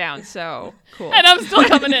put them down. So cool. And I'm still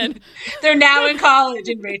coming in. They're now in college,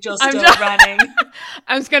 and Rachel's still done. running.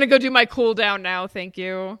 I'm just gonna go do my cool down now. Thank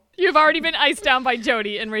you. You've already been iced down by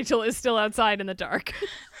Jody, and Rachel is still outside in the dark.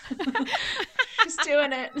 Just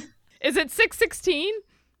doing it. Is it 6:16?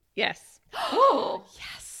 Yes. Ooh.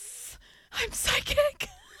 Yes. I'm psychic.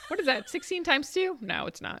 What is that? 16 times 2? No,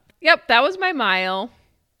 it's not. Yep, that was my mile.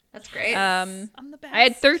 That's great. I'm the best. I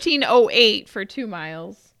had 13:08 for 2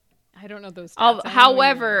 miles. I don't know those. Stats. I don't know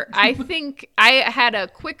However, I think I had a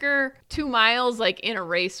quicker 2 miles like in a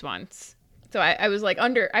race once. So I was like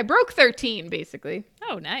I broke 13 basically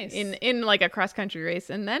Oh, nice. in like a cross country race.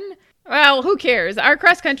 And then, well, who cares? Our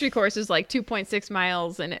cross country course is like 2.6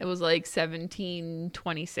 miles and it was like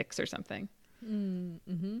 17:26 or something.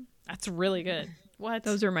 That's really good. What?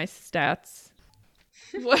 Those are my stats.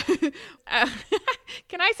 What?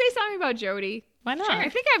 Can I say something about Jody? Why not? I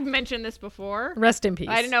think I've mentioned this before. Rest in peace.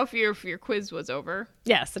 I don't know if your quiz was over.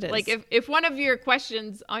 Yes, it is. Like if one of your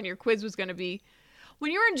questions on your quiz was going to be,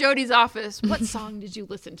 when you were in Jody's office, what song did you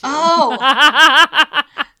listen to? Oh.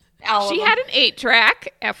 All She of had an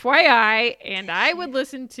 8-track, FYI, and I would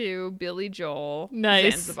listen to Billy Joel,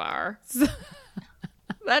 Nice. Zanzibar.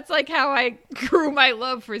 That's like how I grew my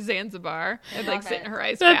love for Zanzibar. I'd like Love sit it. in her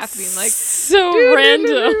ice That's bath being like, so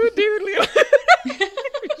random.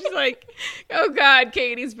 She's like, oh God,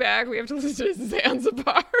 Katie's back. We have to listen to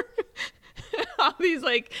Zanzibar. All these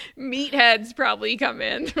like meatheads probably come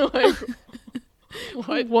in.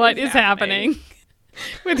 Like, What is happening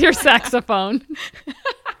with your saxophone?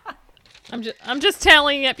 I'm just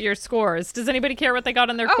tallying up your scores. Does anybody care what they got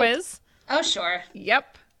on their quiz? Oh, sure.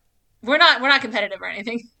 Yep. We're not competitive or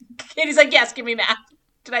anything. Katie's like, yes, give me math.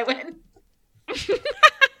 Did I win?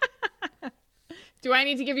 Do I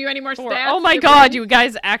need to give you any more Four. stats? Oh my God, you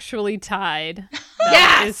guys actually tied.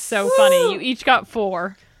 That is so funny. You each got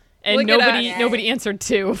 4, and Look at us. nobody answered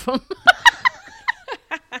 2 of them.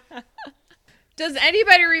 Does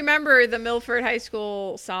anybody remember the Milford High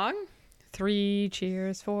School song? 3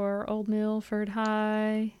 cheers for Old Milford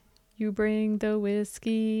High. You bring the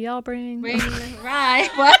whiskey, I'll bring. Ring right.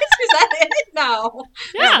 What? Is that it? No.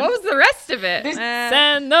 Yeah. What was the rest of it?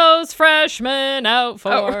 Send those freshmen out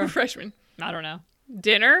for. Freshman. I don't know.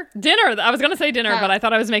 Dinner? Dinner. I was going to say dinner, but I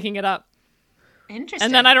thought I was making it up. Interesting.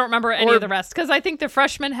 And then I don't remember any of the rest because I think the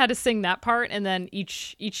freshmen had to sing that part and then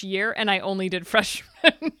each year, and I only did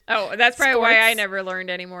freshmen. Oh, that's probably why Sports. I never learned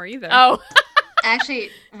anymore either. Oh. Actually,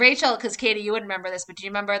 Rachel, because Katie, you wouldn't remember this, but do you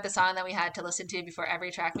remember the song that we had to listen to before every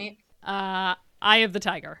track meet? Eye of the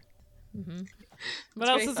Tiger. What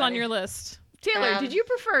else very is on funny. your list? Taylor, did you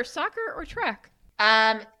prefer soccer or track?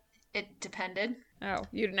 It depended. Oh,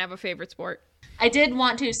 you didn't have a favorite sport. I did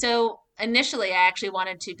want to. So initially, I actually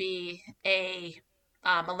wanted to be a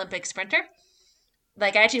Olympic sprinter.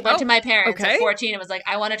 Like I actually went to my parents okay. at 14 and was like,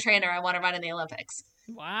 I want to train or I want to run in the Olympics.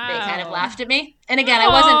 Wow. They kind of laughed at me. And again,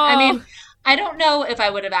 I mean, I don't know if I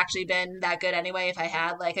would have actually been that good anyway if I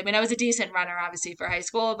had. Like, I mean, I was a decent runner, obviously, for high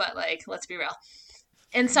school, but like, let's be real.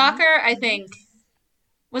 In soccer, I think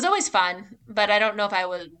was always fun, but I don't know if I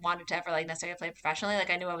would wanted to ever like necessarily play professionally. Like,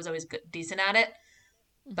 I knew I was always good, decent at it,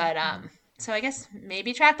 but so I guess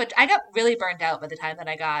maybe track. But I got really burned out by the time that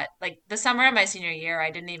I got like the summer of my senior year. I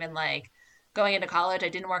didn't even like going into college. I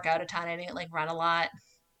didn't work out a ton. I didn't like run a lot.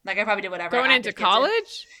 Like I probably did whatever. Going into active kids did.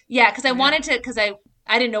 college? Yeah, because I wanted to, because I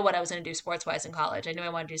didn't know what I was going to do sports wise in college. I knew I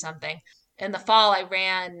wanted to do something. In the fall, I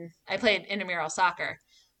played intramural soccer,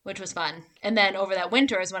 which was fun. And then over that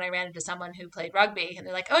winter is when I ran into someone who played rugby, and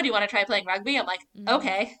they're like, "Oh, do you want to try playing rugby?" I'm like,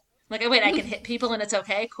 "Okay." I'm like, wait, I can hit people and it's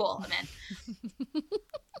okay? Cool, I'm in.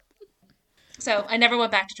 So I never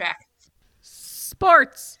went back to track.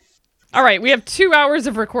 Sports. All right, we have 2 hours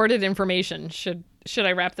of recorded information. Should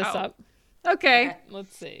I wrap this up? Okay.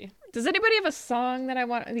 Let's see. Does anybody have a song that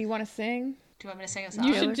you want to sing? Do you want me to sing a song?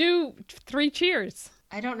 You should do 3 cheers.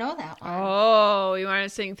 I don't know that one. Oh, you want to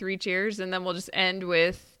sing 3 cheers, and then we'll just end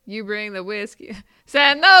with "You bring the whiskey,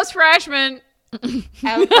 send those freshmen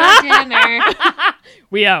Out for dinner.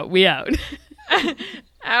 We out.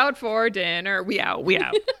 out for dinner." We out. That's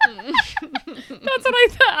what I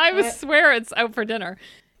thought. I swear it's out for dinner.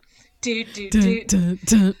 Do,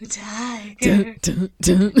 tiger.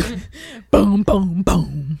 Boom, boom,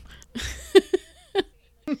 boom.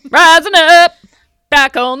 Rising up,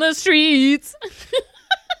 back on the streets.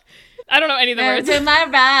 I don't know any of the words. To my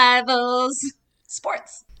rivals.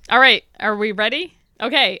 Sports. All right, are we ready?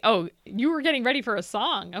 Okay. Oh, you were getting ready for a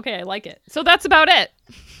song. Okay, I like it. So that's about it.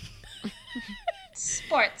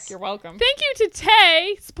 Sports. You're welcome. Thank you to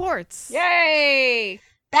Tay Sports. Yay!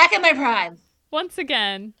 Back in my prime. Once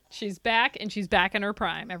again, she's back, and she's back in her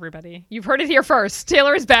prime, everybody. You've heard it here first.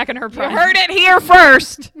 Taylor is back in her You prime. heard it here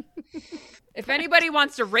first. If anybody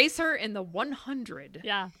wants to race her in the 100.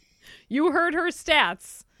 Yeah. You heard her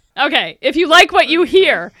stats. Okay, if you like what you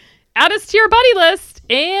hear, add us to your buddy list,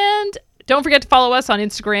 and don't forget to follow us on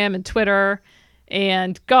Instagram and Twitter.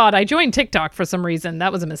 And God, I joined TikTok for some reason.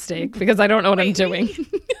 That was a mistake because I don't know what I'm doing.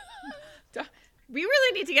 We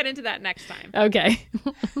really need to get into that next time. Okay.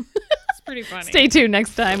 It's pretty funny. Stay tuned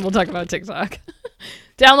next time. We'll talk about TikTok.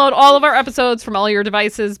 Download all of our episodes from all your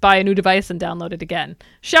devices, buy a new device, and download it again.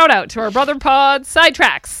 Shout out to our brother pod,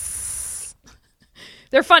 Sidetracks.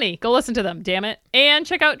 They're funny. Go listen to them, damn it. And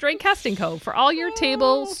check out Drake Casting Co. for all your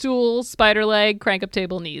table, stool, spider leg, crank up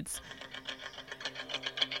table needs.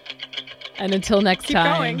 And until next Keep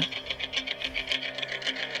time. going.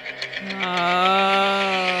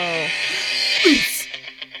 Oh.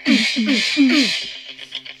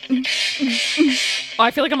 Oh,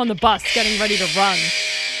 I feel like I'm on the bus getting ready to run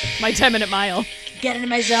my 10-minute mile. Get into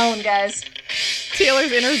my zone, guys.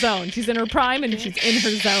 Taylor's in her zone. She's in her prime and she's in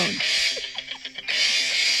her zone.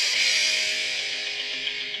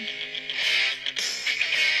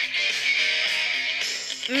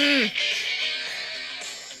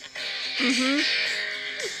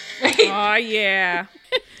 Oh, yeah.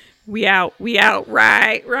 We out,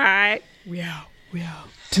 right. We out.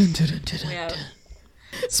 Yeah.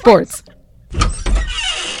 Sports.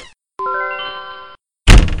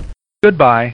 Goodbye.